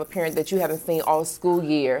 And then you have a parent that you haven't seen all school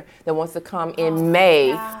year that wants to come in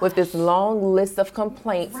May with this long list of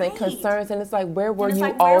complaints and concerns. And it's like, where were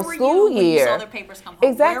you all school year? You saw their papers come home?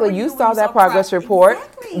 Exactly. You saw that progress report.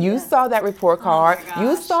 You saw that report card.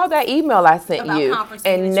 You saw that email I sent you.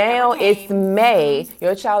 And now it's May.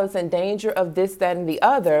 Your child is in danger of this, that, and the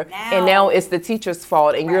other. And now it's the teacher's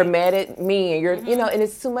fault. And you're mad at me. And you're, and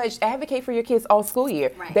it's too much. Advocate for your kids all school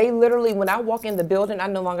year. They literally, when I walk in the building, I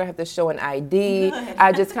no longer have to show an ID.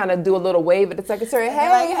 I just kind of do a little wave at the secretary.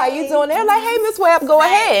 Hey, how you doing? They're like, hey, Miss Webb, go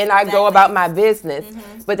ahead. And I go about my business.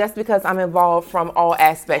 But that's because I'm involved from all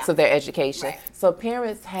aspects of their education. So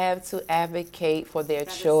parents have to advocate for their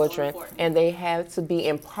children, and they have to be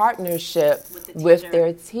in partnership with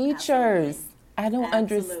their teachers. I don't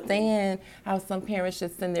understand how some parents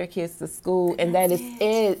just send their kids to school, and that is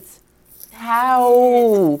it.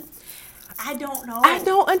 How? I don't know. I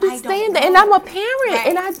don't understand that. And I'm a parent,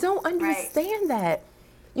 and I don't understand that.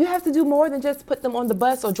 You have to do more than just put them on the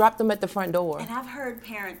bus or drop them at the front door. And I've heard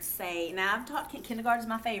parents say, now I've taught, kindergarten is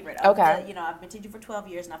my favorite. Okay. I've been teaching for 12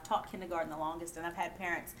 years, and I've taught kindergarten the longest, and I've had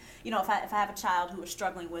parents, if I have a child who is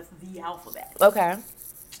struggling with the alphabet. Okay.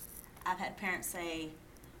 I've had parents say,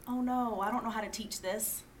 oh no, I don't know how to teach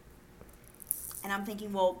this. And I'm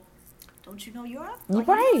thinking, well, don't you know your alphabet?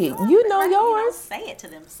 Right. You know yours. Say it to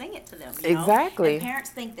them. Sing it to them. Exactly. And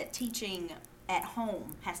parents think that teaching at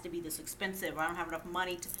home has to be this expensive, or I don't have enough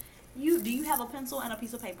money to. Do you have a pencil and a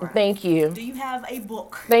piece of paper? Thank you. Do you have a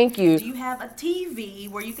book? Thank you. Do you have a TV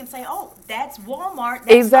where you can say, oh, that's Walmart?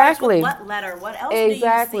 That exactly. What letter? What else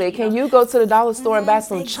exactly. do you see? Can you go to the dollar store and buy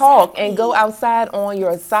some chalk and go outside on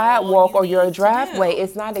your sidewalk or your driveway?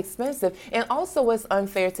 It's not expensive. And also it's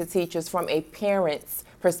unfair to teachers from a parent's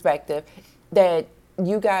perspective that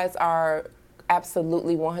you guys are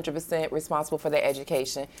absolutely 100% responsible for their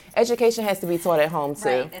education. Education has to be taught at home too.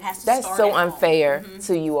 Right. It has to That's start so at unfair home.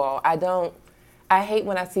 to you all. I hate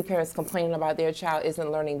when I see parents complaining about their child isn't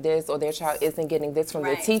learning this or their child isn't getting this from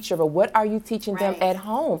their teacher, but what are you teaching them at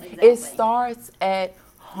home? Exactly. It starts at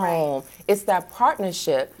home. It's that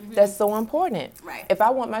partnership that's so important. If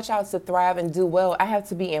I want my child to thrive and do well, I have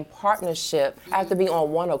to be in partnership. I have to be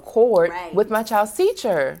on one accord with my child's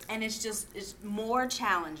teacher. And it's more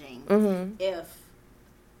challenging if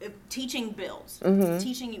teaching builds. We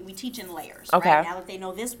teach in layers. Right? Now that they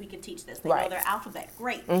know this, we can teach this. They know their alphabet.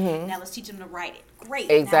 Great. Now let's teach them to write it. Great.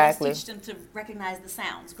 Exactly. Now let's teach them to recognize the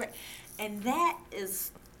sounds. Great. And that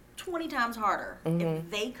is 20 times harder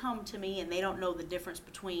if they come to me and they don't know the difference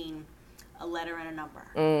between a letter and a number,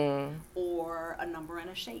 or a number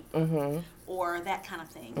and a shape, or that kind of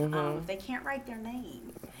thing. If they can't write their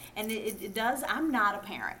name. And it does, I'm not a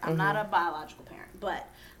parent. I'm not a biological parent, but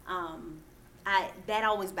that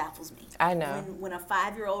always baffles me. I know. When a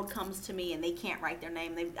 5-year-old comes to me and they can't write their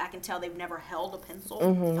name, I can tell they've never held a pencil,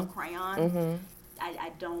 a crayon.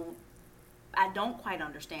 I don't quite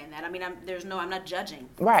understand that. I mean, I'm not judging.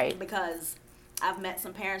 Right. Because I've met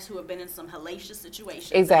some parents who have been in some hellacious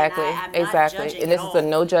situations. Exactly. I'm exactly. Not and this is a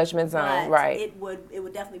no judgment zone. Right. It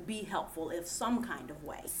would definitely be helpful if some kind of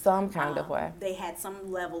way. They had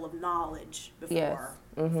some level of knowledge before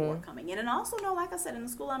coming in. And also know, like I said, in the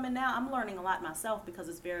school I'm in now, I'm learning a lot myself because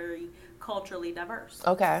it's very culturally diverse.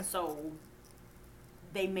 Okay. So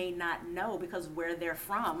they may not know because where they're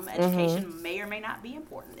from, education may or may not be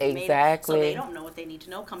important. Exactly. So they don't know what they need to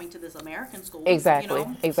know coming to this American school. Exactly.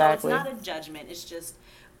 Exactly. So it's not a judgment. It's just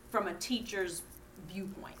from a teacher's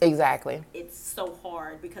viewpoint. Exactly. It's so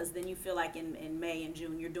hard because then you feel like in May and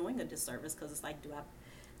June you're doing a disservice because it's like, do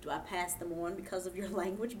I pass them on because of your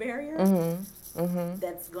language barrier?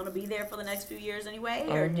 That's going to be there for the next few years anyway?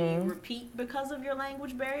 Or do you repeat because of your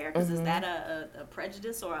language barrier? Because is that a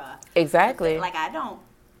prejudice or a... Exactly. Like, I don't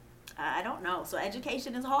know. So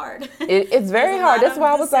education is hard. It's very hard. That's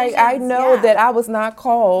why I was like, I know that I was not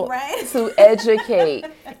called to educate.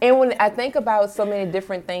 And when I think about so many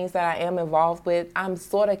different things that I am involved with, I'm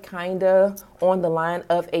sort of kind of on the line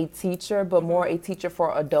of a teacher, but more a teacher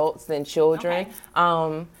for adults than children.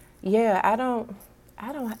 I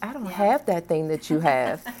don't have that thing that you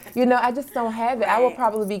have. I just don't have it. I will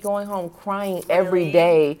probably be going home crying every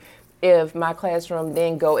day if my classroom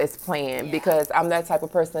didn't go as planned, because I'm that type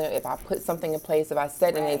of person. If I put something in place, if I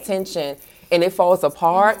set an intention and it falls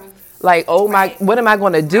apart, like, oh my, what am I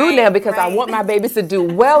going to do now? Because I want my babies to do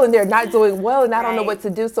well and they're not doing well and I don't know what to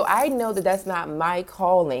do. So I know that that's not my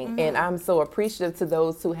calling. And I'm so appreciative to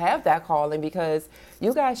those who have that calling, because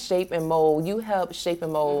you guys shape and mold. You help shape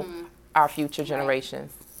and mold our future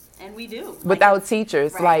generations. And we do. Without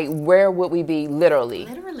teachers, like, where would we be? Literally.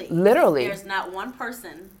 There's not one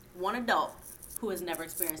person one adult who has never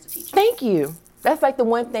experienced a teacher. Thank you. That's like the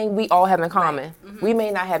one thing we all have in common. Right. We may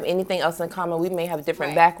not have anything else in common. We may have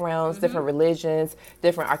different backgrounds, different religions,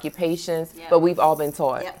 different occupations, but we've all been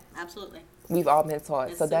taught. Yep, absolutely. We've all been taught.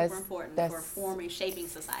 It's so super important for forming, shaping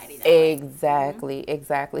society.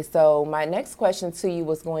 Exactly. So my next question to you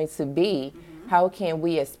was going to be, how can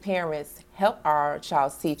we as parents help our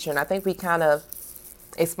child's teacher? And I think we kind of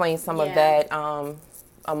explained some of that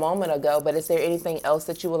a moment ago, but is there anything else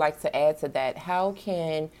that you would like to add to that? How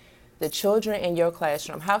can the children in your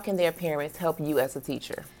classroom, how can their parents help you as a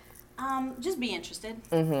teacher? Just be interested.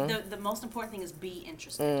 The most important thing is be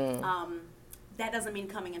interested. That doesn't mean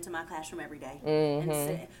coming into my classroom every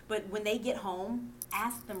day. But when they get home,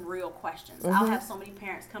 ask them real questions. I'll have so many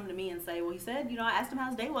parents come to me and say, well, he said, I asked him how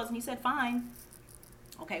his day was, and he said, fine.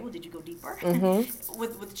 Okay, well, did you go deeper?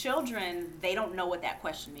 With children, they don't know what that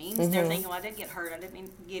question means. They're thinking, well, I didn't get hurt. I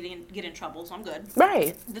didn't get in trouble, so I'm good.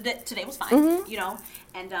 Right. Today was fine,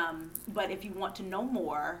 And but if you want to know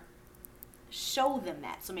more, show them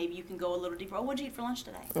that. So maybe you can go a little deeper. Oh, what'd you eat for lunch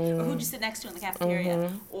today? Or who'd you sit next to in the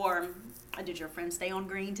cafeteria? Or did your friend stay on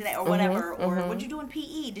green today? Or whatever. Or what'd you do in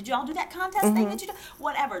PE? Did y'all do that contest thing that you do?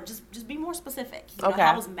 Whatever. Just be more specific.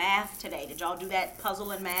 How was math today? Did y'all do that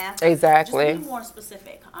puzzle in math? Exactly. Just be more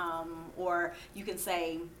specific. Or you can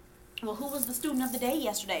say, well, who was the student of the day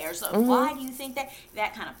yesterday? Or so why do you think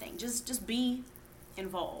that kind of thing? Just be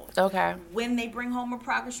involved. Okay. When they bring home a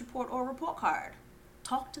progress report or a report card,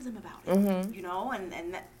 talk to them about it.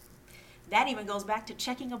 And that even goes back to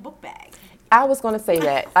checking a book bag. I was going to say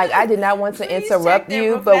that. Like, I did not want to interrupt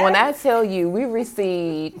you, but when I tell you, we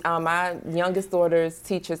received, my youngest daughter's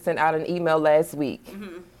teacher sent out an email last week.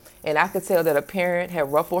 And I could tell that a parent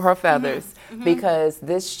had ruffled her feathers because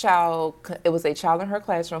this child, it was a child in her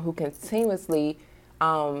classroom who continuously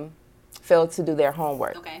failed to do their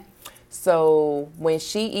homework. Okay. So when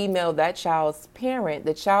she emailed that child's parent,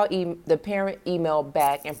 the parent emailed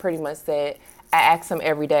back and pretty much said, I ask him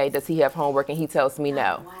every day, does he have homework? And he tells me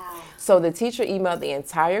no. Wow. So the teacher emailed the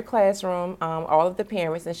entire classroom, all of the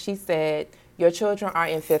parents, and she said, your children are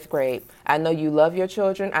in 5th grade. I know you love your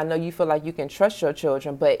children. I know you feel like you can trust your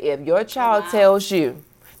children. But if your child tells you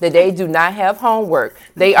that they do not have homework,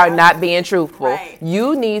 they are not being truthful. Right.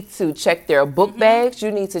 You need to check their book bags.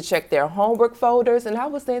 You need to check their homework folders. And I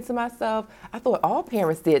was saying to myself, I thought all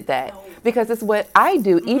parents did that because it's what I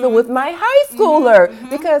do, even with my high schooler.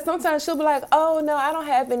 Because sometimes she'll be like, oh, no, I don't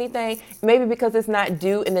have anything. Maybe because it's not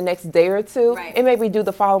due in the next day or two. Right. It may be due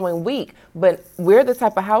the following week. But we're the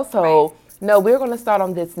type of household. No, we're going to start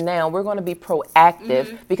on this now. We're going to be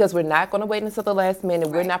proactive because we're not going to wait until the last minute.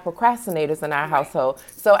 We're not procrastinators in our household.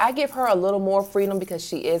 So I give her a little more freedom because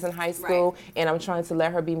she is in high school and I'm trying to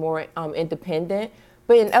let her be more independent.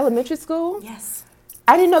 But in elementary school,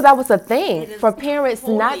 I didn't know that was a thing for parents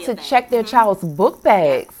not to check their child's book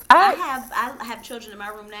bags. I have children in my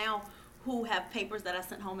room now who have papers that I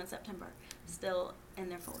sent home in September still in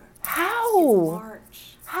their folder. How? It's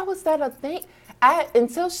March. How is that a thing?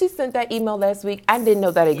 Until she sent that email last week, I didn't know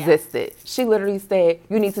that existed. She literally said,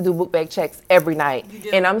 you need to do book bag checks every night. You do.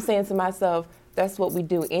 And I'm saying to myself, that's what we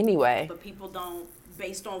do anyway. But people don't,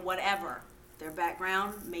 based on whatever, their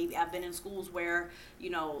background, maybe I've been in schools where,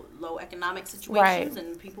 low economic situations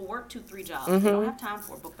and people work 2-3 jobs. They don't have time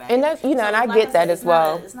for a book bag. And that's, and I get that as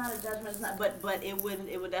well. It's not a judgment, but it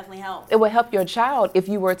would definitely help. It would help your child if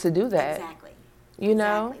you were to do that. Exactly. You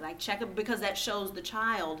know? Like check it because that shows the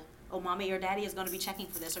child, oh, mommy or daddy is going to be checking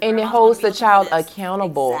for this. And it holds the child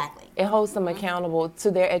accountable. Exactly. It holds them accountable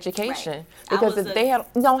to their education. Because if they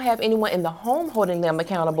don't have anyone in the home holding them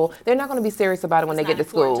accountable, they're not going to be serious about it when they get to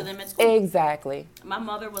school. To them at school. Exactly. My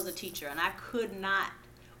mother was a teacher, and I could not,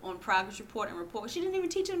 on progress report and report, she didn't even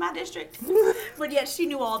teach in my district, but yet she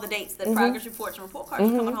knew all the dates that progress reports and report cards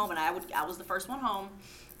were coming home, and I was the first one home.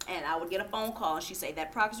 And I would get a phone call, and she'd say,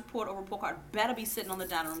 that progress report or report card better be sitting on the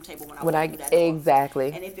dining room table when I walk through that door.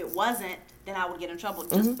 Exactly. And if it wasn't, then I would get in trouble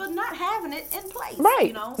just for not having it in place.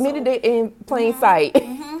 Right. Needed it in plain sight.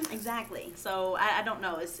 Exactly. So I don't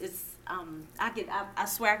know. I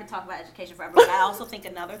swear I could talk about education forever, but I also think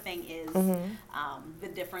another thing is the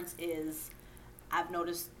difference is I've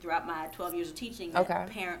noticed throughout my 12 years of teaching that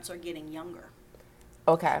parents are getting younger.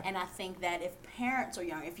 Okay. And I think that if parents are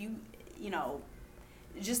young, if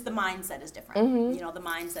just the mindset is different. The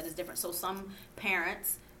mindset is different. So some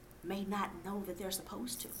parents may not know that they're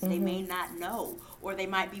supposed to. They may not know, or they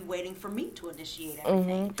might be waiting for me to initiate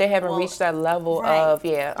everything. They haven't reached that level of,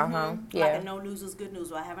 Like a no news is good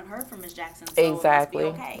news. Well, I haven't heard from Ms. Jackson, so it must be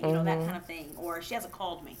okay. That kind of thing. Or she hasn't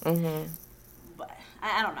called me. But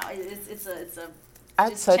I don't know. It's a I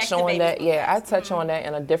Just touch check the on baby's that. book Yeah, I bags. touch on that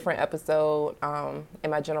in a different episode, in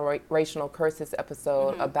my generational curses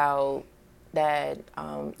episode about that,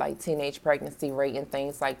 like teenage pregnancy rate and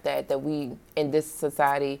things like that that we in this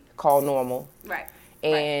society call normal, Right.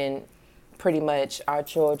 and pretty much our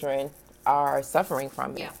children are suffering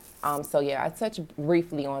from it. Yeah. So yeah, I touched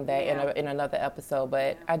briefly on that Yeah. in another episode,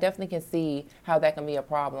 but Yeah. I definitely can see how that can be a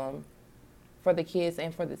problem for the kids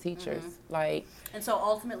and for the teachers. Like, And so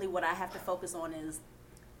ultimately, what I have to focus on is,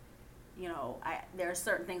 there are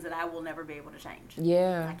certain things that I will never be able to change.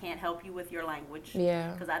 yeah, I can't help you with your language.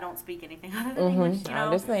 yeah, Because I don't speak anything other than English, I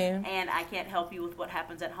understand. And I can't help you with what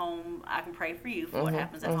happens at home. I can pray for you for what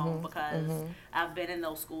happens at home because I've been in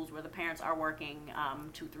those schools where the parents are working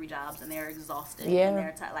 2-3 jobs and they're exhausted. Yeah. And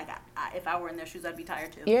they're like, if I were in their shoes, I'd be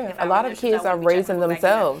tired too. Yeah, If I a were lot in of their shoes, kids I are wouldn't be raising checking back in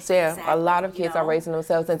there. themselves. Yeah, a Exactly, lot of kids are raising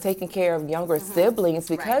themselves and taking care of younger siblings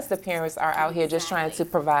because the parents are out here just trying to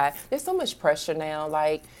Exactly. provide. There's so much pressure now,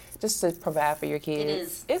 like just to provide for your kids.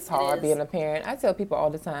 is. It's It hard is. being a parent. I tell people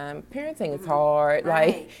all the time, parenting is hard.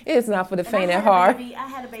 Right. Like, it's not for the And faint I at had a heart. baby- I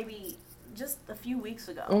had a baby just a few weeks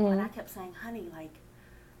ago, and I kept saying, honey, like,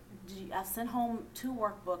 I've sent home 2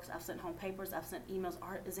 workbooks, I've sent home papers, I've sent emails.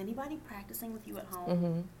 Is anybody practicing with you at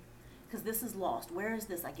home? Because this is lost. Where is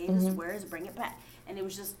this? I gave this. Where is it? Bring it back. And it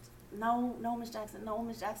was just, no, Miss Jackson, no,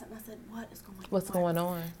 Miss Jackson. And I said, what is going on? What's going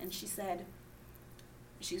on? And she said,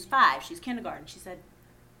 she's 5, she's kindergarten. She said,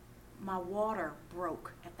 my water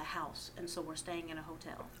broke at the house, and so we're staying in a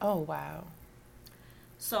hotel. Oh, wow.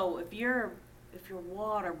 So if your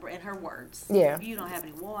water, in her words, Yeah. if you don't have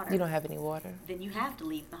any water, You don't have any water. then you have to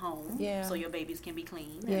leave the home Yeah. so your babies can be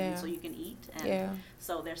clean Yeah. and so you can eat. And Yeah.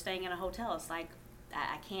 so they're staying in a hotel. It's like,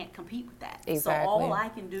 I can't compete with that. Exactly. So all I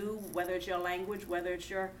can do, whether it's your language, whether it's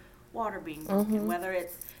your water being broken, whether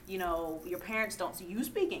it's, your parents don't see you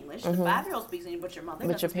speak English, the 5-year-old speaks English, but your mother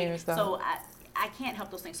But doesn't your speak. parents don't. So I can't help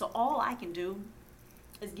those things. So all I can do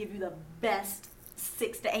is give you the best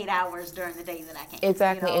 6 to 8 hours during the day that I can.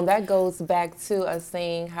 Exactly, and that goes back to us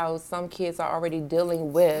saying how some kids are already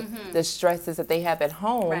dealing with the stresses that they have at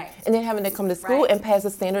home, Right. and then having to come to school Right. and pass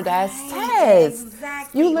a standardized Right, test.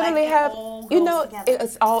 exactly. You Like, literally it have, all you goes know,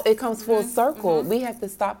 together. it comes full circle. We have to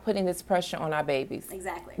stop putting this pressure on our babies.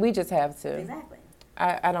 Exactly. We just have to. Exactly.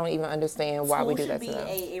 I don't even understand why we do that to School should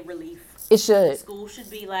them. be a relief. It should. School should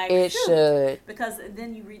be like, It phew. should. Because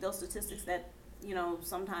then you read those statistics that,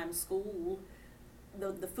 sometimes school,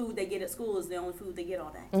 the food they get at school is the only food they get all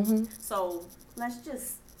day. So let's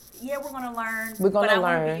just, we're going to learn. We're gonna but I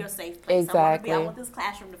want to learn. be your safe place. Exactly. I want this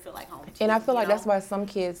classroom to feel like home. And I feel like that's know? why some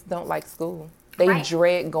kids don't like school. They Right.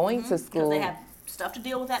 dread going to Because school they have stuff to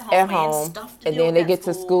deal with at home. at and home, stuff to and deal then with they at get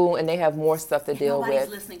to school and they have more stuff to deal Nobody's with.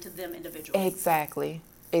 listening to them individually. Exactly.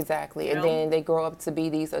 And know? then they grow up to be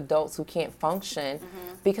these adults who can't function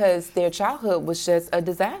because their childhood was just a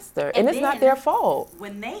disaster. And it's not then their fault.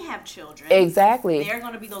 When they have children, Exactly. they're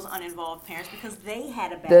going to be those uninvolved parents because they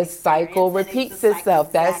had a bad The experience, cycle and repeats the cycle-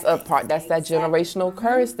 itself. That's a exactly, part. That's that exactly. generational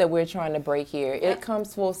curse that we're trying to break here. Yep. It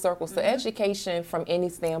comes full circle. So education, from any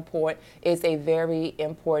standpoint, is a very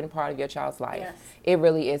important part of your child's life. Yes. It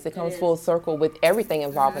really is. It comes is. full circle with everything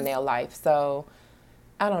involved in their life. So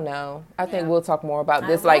I don't know. I think Yeah. we'll talk more about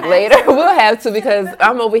this We'll like have later. We'll have to, because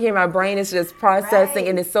I'm over here. My brain is just processing, Right.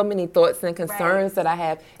 and there's so many thoughts and concerns that I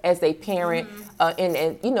have as a parent.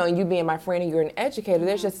 And you being my friend and you're an educator,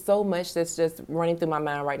 there's just so much that's just running through my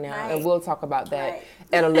mind right now. Right. And we'll talk about that Right.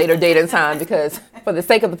 at a later date and time, because for the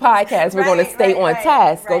sake of the podcast, we're going to Right, stay right, on right,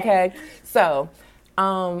 task. right. Okay. So,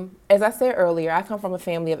 as I said earlier, I come from a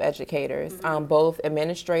family of educators, both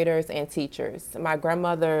administrators and teachers. My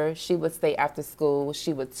grandmother, she would stay after school.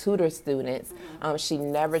 She would tutor students. She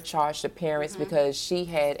never charged the parents because she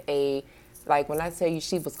had when I tell you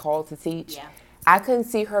she was called to teach, Yeah. I couldn't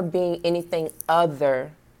see her being anything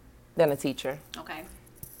other than a teacher. Okay.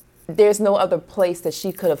 There's no other place that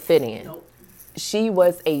she could have fit in. Nope. She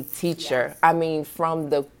was a teacher. Yes. I mean, from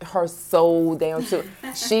her soul down to,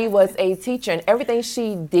 she was a teacher, and everything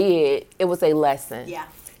she did, it was a lesson. Yeah.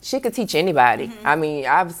 She could teach anybody. I mean,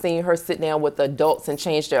 I've seen her sit down with adults and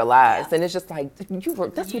change their lives, Yeah. and it's just like, that's what you were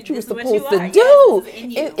this is what supposed you to are. do.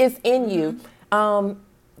 Yes, it's in you. It's in you.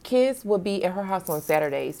 Kids would be at her house on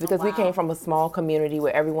Saturdays because we wow. came from a small community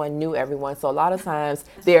where everyone knew everyone. So a lot of times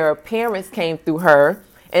their parents came through her,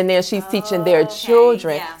 and then she's teaching their Okay,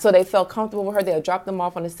 children. yeah. So they felt comfortable with her. They'll drop them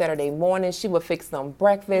off on a Saturday morning. She would fix them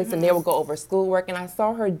breakfast, and they would go over schoolwork. And I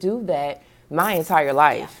saw her do that my entire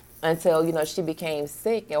life until, she became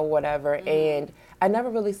sick or whatever. And I never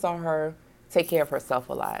really saw her take care of herself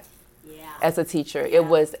a lot Yeah. as a teacher. Yeah. It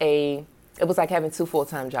was a it was like having 2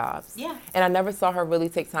 full-time jobs. Yeah. And I never saw her really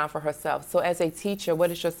take time for herself. So as a teacher, what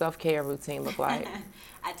does your self-care routine look like?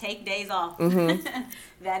 I take days off.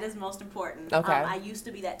 That is most important. Okay. I used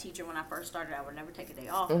to be that teacher when I first started. I would never take a day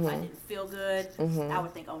off. If I didn't feel good, I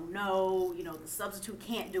would think, oh no, the substitute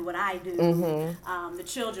can't do what I do. The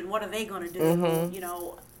children, what are they going to do?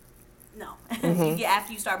 No.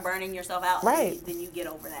 After you start burning yourself out, right, then you get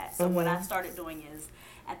over that. So what I started doing is,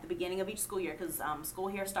 at the beginning of each school year, because school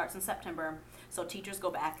here starts in September, so teachers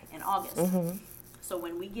go back in August. So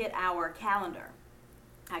when we get our calendar,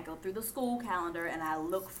 I go through the school calendar and I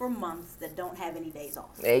look for months that don't have any days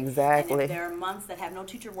off. Exactly. And if there are months that have no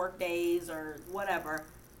teacher work days or whatever,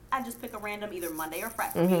 I just pick a random either Monday or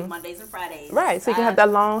Friday, Mondays and Fridays. Right, so you can have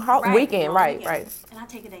that long weekend. Right. And I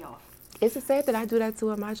take a day off. Is it sad that I do that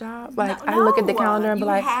too at my job? Like, No, I look at the calendar and be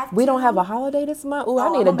like, we don't have a holiday this month. Ooh,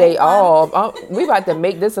 I need a day off. We about to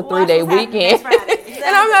make this a 3-day weekend.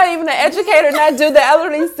 And I'm not even an educator, and I do that. I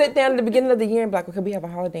literally sit down at the beginning of the year and be like, okay, we have a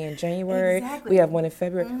holiday in January. Exactly. We have one in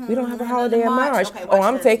February. We don't have a holiday in March. Okay,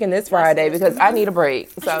 I'm taking this Friday because I need a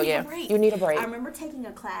break. So, you need a break. I remember taking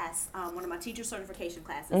a class, one of my teacher certification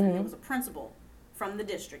classes, and there was a principal from the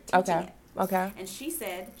district teaching it. Okay. And she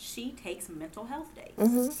said she takes mental health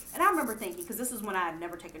days. And I remember thinking, because this is when I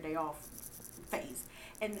never take a day off phase,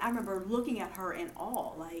 and I remember looking at her in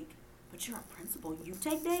awe, like, but you're a principal, you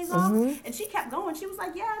take days off? And she kept going. She was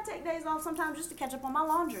like, yeah, I take days off sometimes just to catch up on my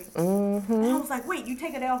laundry. And I was like, wait, you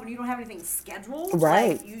take a day off and you don't have anything scheduled?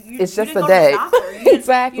 Right. Like, you it's just didn't a go day. To the doctor. You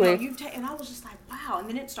Exactly. And I was just like, wow. And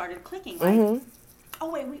then it started clicking, like, oh,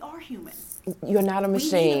 wait, we are human. You're not a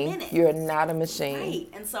machine. We need a minute. You're not a machine. Right.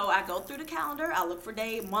 And so I go through the calendar. I look for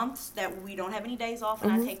months that we don't have any days off,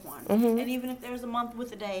 and I take one. And even if there's a month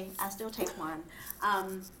with a day, I still take one.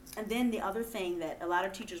 And then the other thing that a lot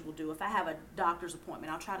of teachers will do, if I have a doctor's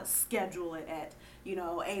appointment, I'll try to schedule it at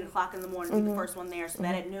 8 o'clock in the morning, be the first one there, so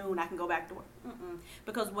that at noon I can go back to work.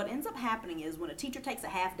 Because what ends up happening is when a teacher takes a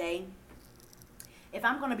half day, if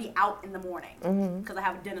I'm going to be out in the morning, because I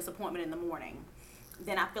have a dentist appointment in the morning,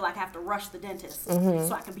 then I feel like I have to rush the dentist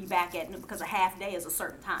so I can be back at noon, because a half day is a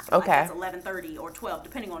certain time. Okay. Like it's 11:30 or 12,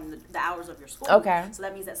 depending on the hours of your school. Okay. So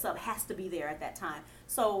that means that sub has to be there at that time.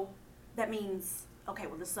 So that means, okay,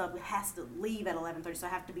 well, the sub has to leave at 11:30, so I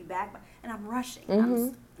have to be back. And I'm rushing.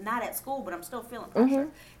 I'm not at school, but I'm still feeling pressure.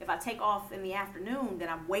 If I take off in the afternoon, then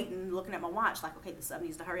I'm waiting, looking at my watch, like, okay, the sub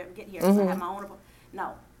needs to hurry up and get here because I have my own appointment.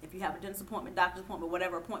 No. If you have a dentist appointment, doctor's appointment,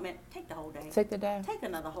 whatever appointment, take the whole day. Take the day. Take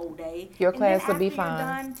another whole day. Your class will be fine. After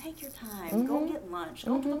you're done, take your time. Go get lunch.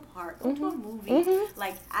 Go to the park. Go to a movie.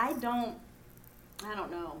 Like, I don't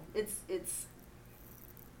know. It's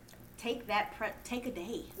take a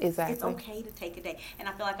day. Exactly. It's okay to take a day. And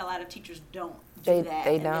I feel like a lot of teachers don't do that.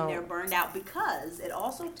 They and don't. then they're burned out because it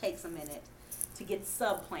also takes a minute to get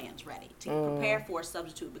sub plans ready, to prepare for a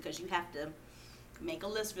substitute, because you have to make a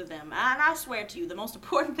list for them. And I swear to you, the most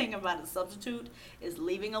important thing about a substitute is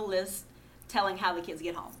leaving a list telling how the kids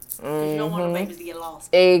get home. Because you don't want the babies to get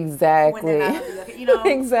lost. Exactly. When they're not,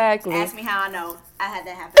 exactly. Ask me how I know. I had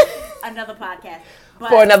that happen. Another podcast. But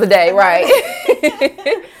for another day,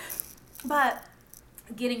 right. But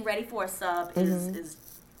getting ready for a sub is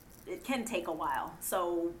it can take a while.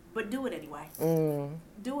 So, but do it anyway.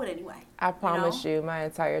 Do it anyway. I promise you, my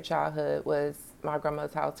entire childhood was my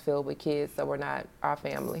grandma's house filled with kids that were not our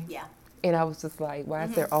family. Yeah. And I was just like, why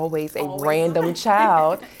is there always a random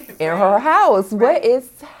child in her house? What is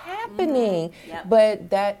happening? Yep. But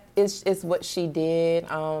that is what she did.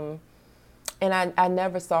 And I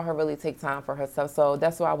never saw her really take time for herself. So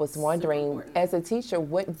that's why I was wondering, as a teacher,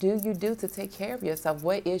 what do you do to take care of yourself?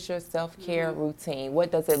 What is your self-care routine?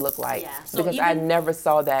 What does it look like? Yeah. So because I never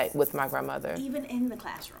saw that with my grandmother. Even in the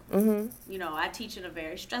classroom. I teach in a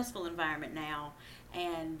very stressful environment now.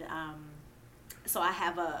 And so I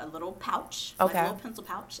have a little pouch, like a little pencil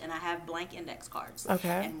pouch, and I have blank index cards.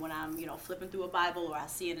 Okay. And when I'm, flipping through a Bible or I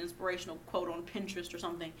see an inspirational quote on Pinterest or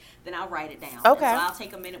something, then I'll write it down. Okay. And so I'll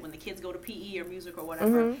take a minute when the kids go to PE or music or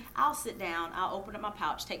whatever. I'll sit down, I'll open up my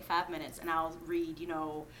pouch, take 5 minutes, and I'll read,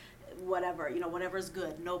 whatever is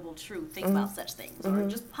good, noble, true, think about such things, or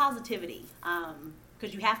just positivity,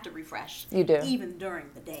 because you have to refresh. You do. Even during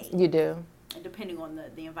the day. You do. And depending on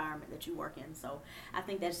the environment that you work in. So I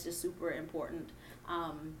think that's just super important.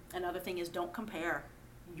 Another thing is, don't compare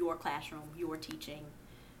your classroom, your teaching,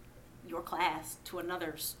 your class to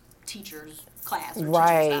another teacher's class or teacher's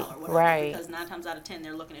style or whatever. Right. Because 9 times out of 10,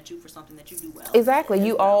 they're looking at you for something that you do well. Exactly.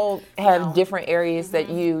 You all have different areas that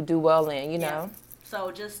you do well in, know.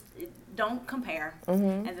 So just don't compare.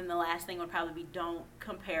 And then the last thing would probably be, don't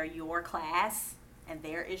compare your class and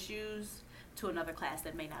their issues to another class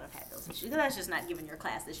that may not have had those issues. That's just not giving your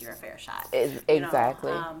class this year a fair shot.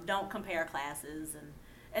 Exactly. Don't compare classes,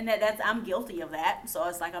 and that's I'm guilty of that. So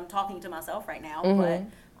it's like I'm talking to myself right now, but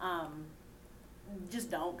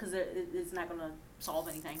just don't, because it's not going to solve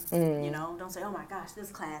anything. Don't say, oh my gosh,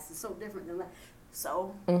 this class is so different than that.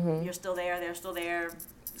 So you're still there, they're still there.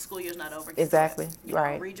 School year's not over. Exactly.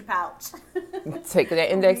 Right. Read your pouch. Take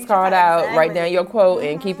that index card out, write down your quote,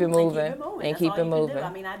 and keep it moving. And keep it moving.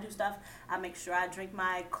 I mean, I do stuff. I make sure I drink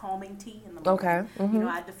my calming tea in the morning. Okay.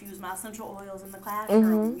 I diffuse my essential oils in the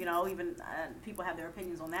classroom. Even people have their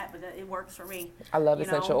opinions on that, but it works for me. I love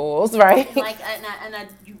essential oils, right?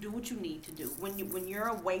 You do what you need to do when you're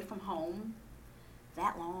away from home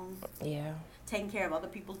that long. Yeah. Taking care of other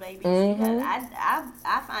people's babies.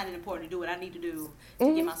 I find it important to do what I need to do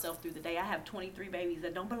to get myself through the day. I have 23 babies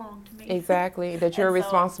that don't belong to me. Exactly, that you're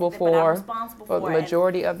responsible for the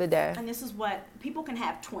majority of the day. And this is what, people can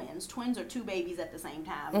have twins. Twins are 2 babies at the same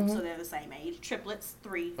time, so they're the same age. Triplets,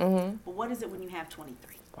 3. But what is it when you have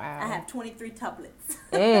 23? Wow. I have 23 tuplets.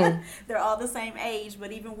 They're all the same age,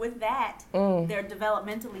 but even with that, they're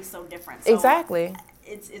developmentally so different. So exactly.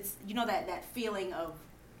 It's that feeling of,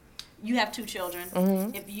 you have 2 children.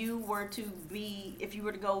 If you were to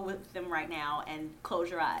go with them right now and close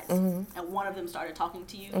your eyes, and one of them started talking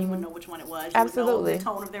to you, you would know which one it was. You Absolutely. would know the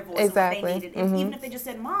tone of their voice. Exactly. And what they needed. Even if they just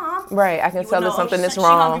said, "Mom," right? I can tell if something is she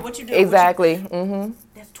wrong. hungry, what you do? Exactly.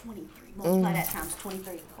 That's 23. Multiply that times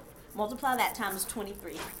 23. Multiply that times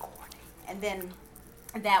 23. And then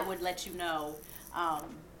that would let you know.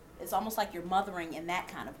 It's almost like you're mothering in that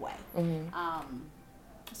kind of way.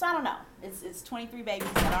 So I don't know. It's 23 babies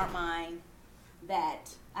that aren't mine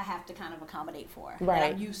that I have to kind of accommodate for. Right.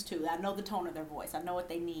 That I'm used to. I know the tone of their voice. I know what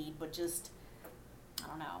they need, but just, I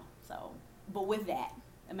don't know. So, but with that,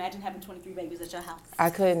 imagine having 23 babies at your house. I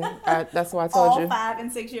couldn't. That's why I told you. All 5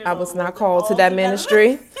 and 6 years I old. was not called to that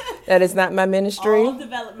ministry. That is not my ministry. All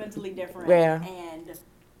developmentally different. Yeah. And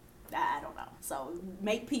I don't know. So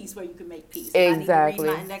make peace where you can make peace. Exactly. If I need to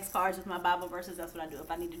read my index cards with my Bible verses, that's what I do. If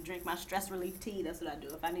I need to drink my stress relief tea, that's what I do.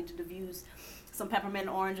 If I need to diffuse some peppermint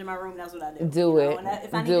orange in my room, that's what I do. Do it.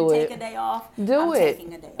 If I need to take a day off, I'm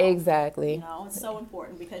taking a day off. Exactly. It's so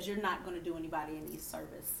important, because you're not going to do anybody any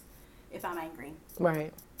service if I'm angry.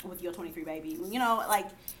 Right. With your 23 baby.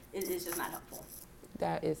 It's just not helpful.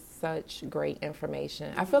 That is such great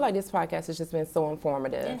information. I feel like this podcast has just been so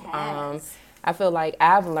informative. It has. I feel like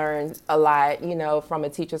I've learned a lot, from a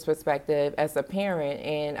teacher's perspective as a parent,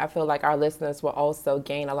 and I feel like our listeners will also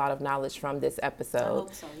gain a lot of knowledge from this episode. I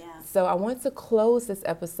hope so, yeah. So I want to close this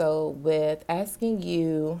episode with asking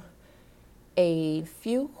you a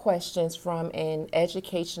few questions from an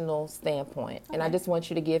educational standpoint. Okay. And I just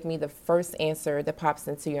want you to give me the first answer that pops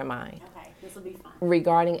into your mind. Okay, this will be fun.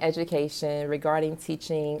 Regarding education, regarding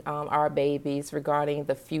teaching our babies, regarding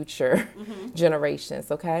the future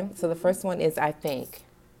generations, okay? So the first one is, I think.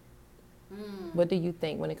 What do you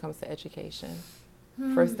think when it comes to education?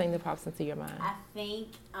 First thing that pops into your mind. I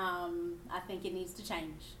think it needs to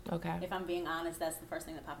change. Okay. If I'm being honest, that's the first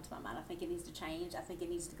thing that popped into my mind. I think it needs to change. I think it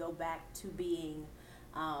needs to go back to being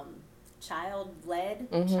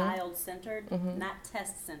child-led, child-centered, not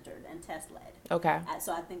test-centered and test-led. Okay.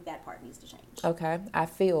 So I think that part needs to change. Okay. I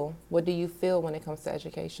feel. What do you feel when it comes to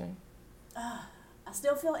education? I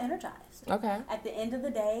still feel energized. Okay. At the end of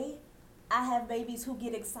the day, I have babies who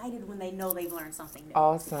get excited when they know they've learned something new.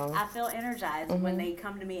 Awesome. I feel energized when they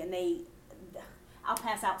come to me and I'll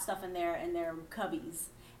pass out stuff in their cubbies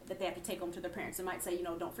that they have to take home to their parents. They might say,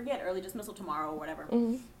 don't forget early dismissal tomorrow or whatever.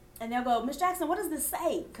 And they'll go, Miss Jackson, what does this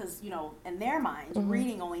say? Because, in their minds,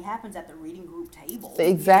 reading only happens at the reading group table.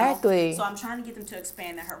 Exactly. So I'm trying to get them to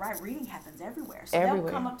expand that. Right, reading happens everywhere. So everywhere.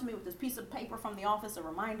 They'll come up to me with this piece of paper from the office, a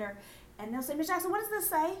reminder, and they'll say, Miss Jackson, what does this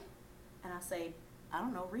say? And I say, I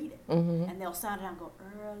don't know, read it. And they'll sound it out and go,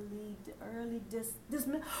 early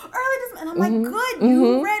dismissal. And I'm like, good,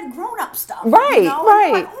 you read grown-up stuff. Right,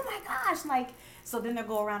 right. Like, oh my gosh, so then they'll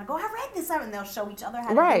go around and go, I read this, and they'll show each other how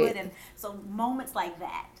to do it. And so moments like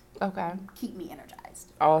that keep me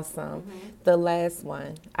energized. Awesome. The last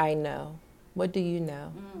one, I know. What do you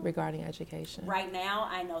know regarding education? Right now,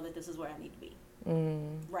 I know that this is where I need to be.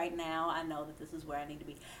 Right now, I know that this is where I need to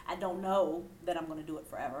be. I don't know that I'm going to do it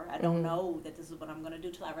forever. I don't know that this is what I'm going to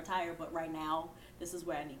do till I retire, but right now, this is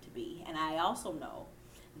where I need to be. And I also know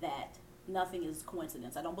that nothing is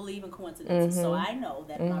coincidence. I don't believe in coincidences. So I know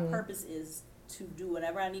that my purpose is to do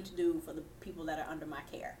whatever I need to do for the people that are under my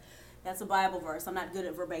care. That's a Bible verse. I'm not good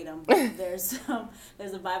at verbatim, but there's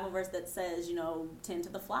a Bible verse that says, tend to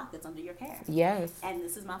the flock that's under your care. Yes. And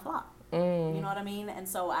this is my flock. You know what I mean? And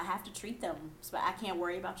so I have to treat them. So I can't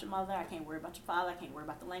worry about your mother. I can't worry about your father. I can't worry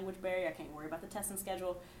about the language barrier. I can't worry about the testing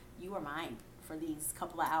schedule. You are mine for these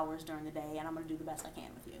couple of hours during the day, and I'm going to do the best I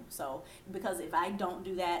can with you. So, because if I don't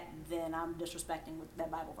do that, then I'm disrespecting with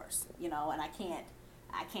that Bible verse, and I can't,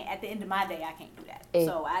 at the end of my day, I can't do that.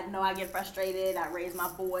 So I know I get frustrated. I raise my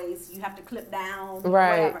voice. You have to clip down,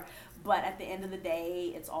 whatever. But at the end of the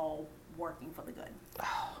day, it's all working for the good.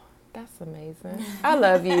 Oh, that's amazing. I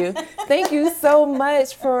love you. Thank you so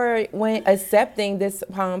much for accepting this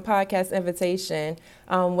podcast invitation.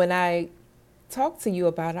 When I talked to you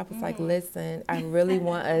about it, I was like, listen, I really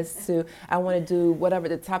want I want to do whatever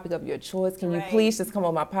the topic of your choice. Can you please just come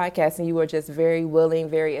on my podcast? And you were just very willing,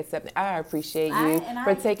 very accepting. I appreciate you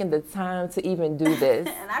for taking the time to even do this.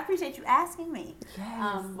 And I appreciate you asking me.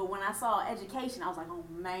 Yes. But when I saw education, I was like, oh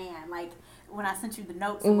man, like when I sent you the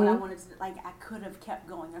notes and what I wanted to, I could have kept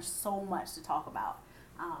going. There's so much to talk about.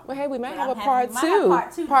 Well, hey, we might have a part two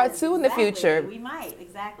in the future. We might,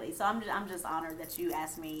 exactly. So I'm just honored that you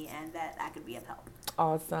asked me and that I could be of help.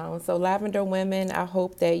 Awesome. So Lavender Women, I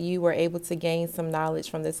hope that you were able to gain some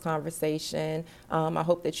knowledge from this conversation. I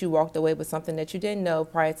hope that you walked away with something that you didn't know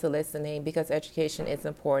prior to listening, because education is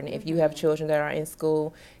important. If you have children that are in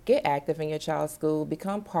school, get active in your child's school,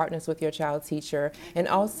 become partners with your child's teacher, and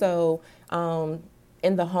also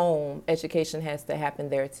in the home, education has to happen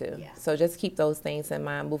there too. Yeah. So just keep those things in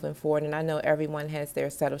mind moving forward. And I know everyone has their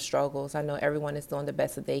set of struggles. I know everyone is doing the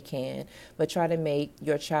best that they can, but try to make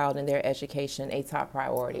your child and their education a top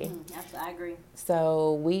priority. Absolutely, I agree.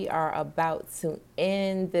 So we are about to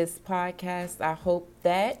end this podcast. I hope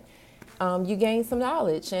that you gain some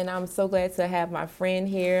knowledge, and I'm so glad to have my friend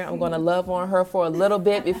here. I'm going to love on her for a little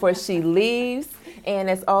bit before she leaves. And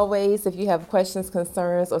as always, if you have questions,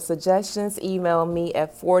 concerns, or suggestions, email me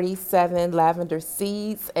at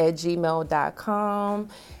 47lavenderseeds@gmail.com.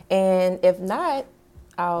 And if not,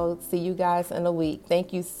 I'll see you guys in a week.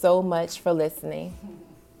 Thank you so much for listening.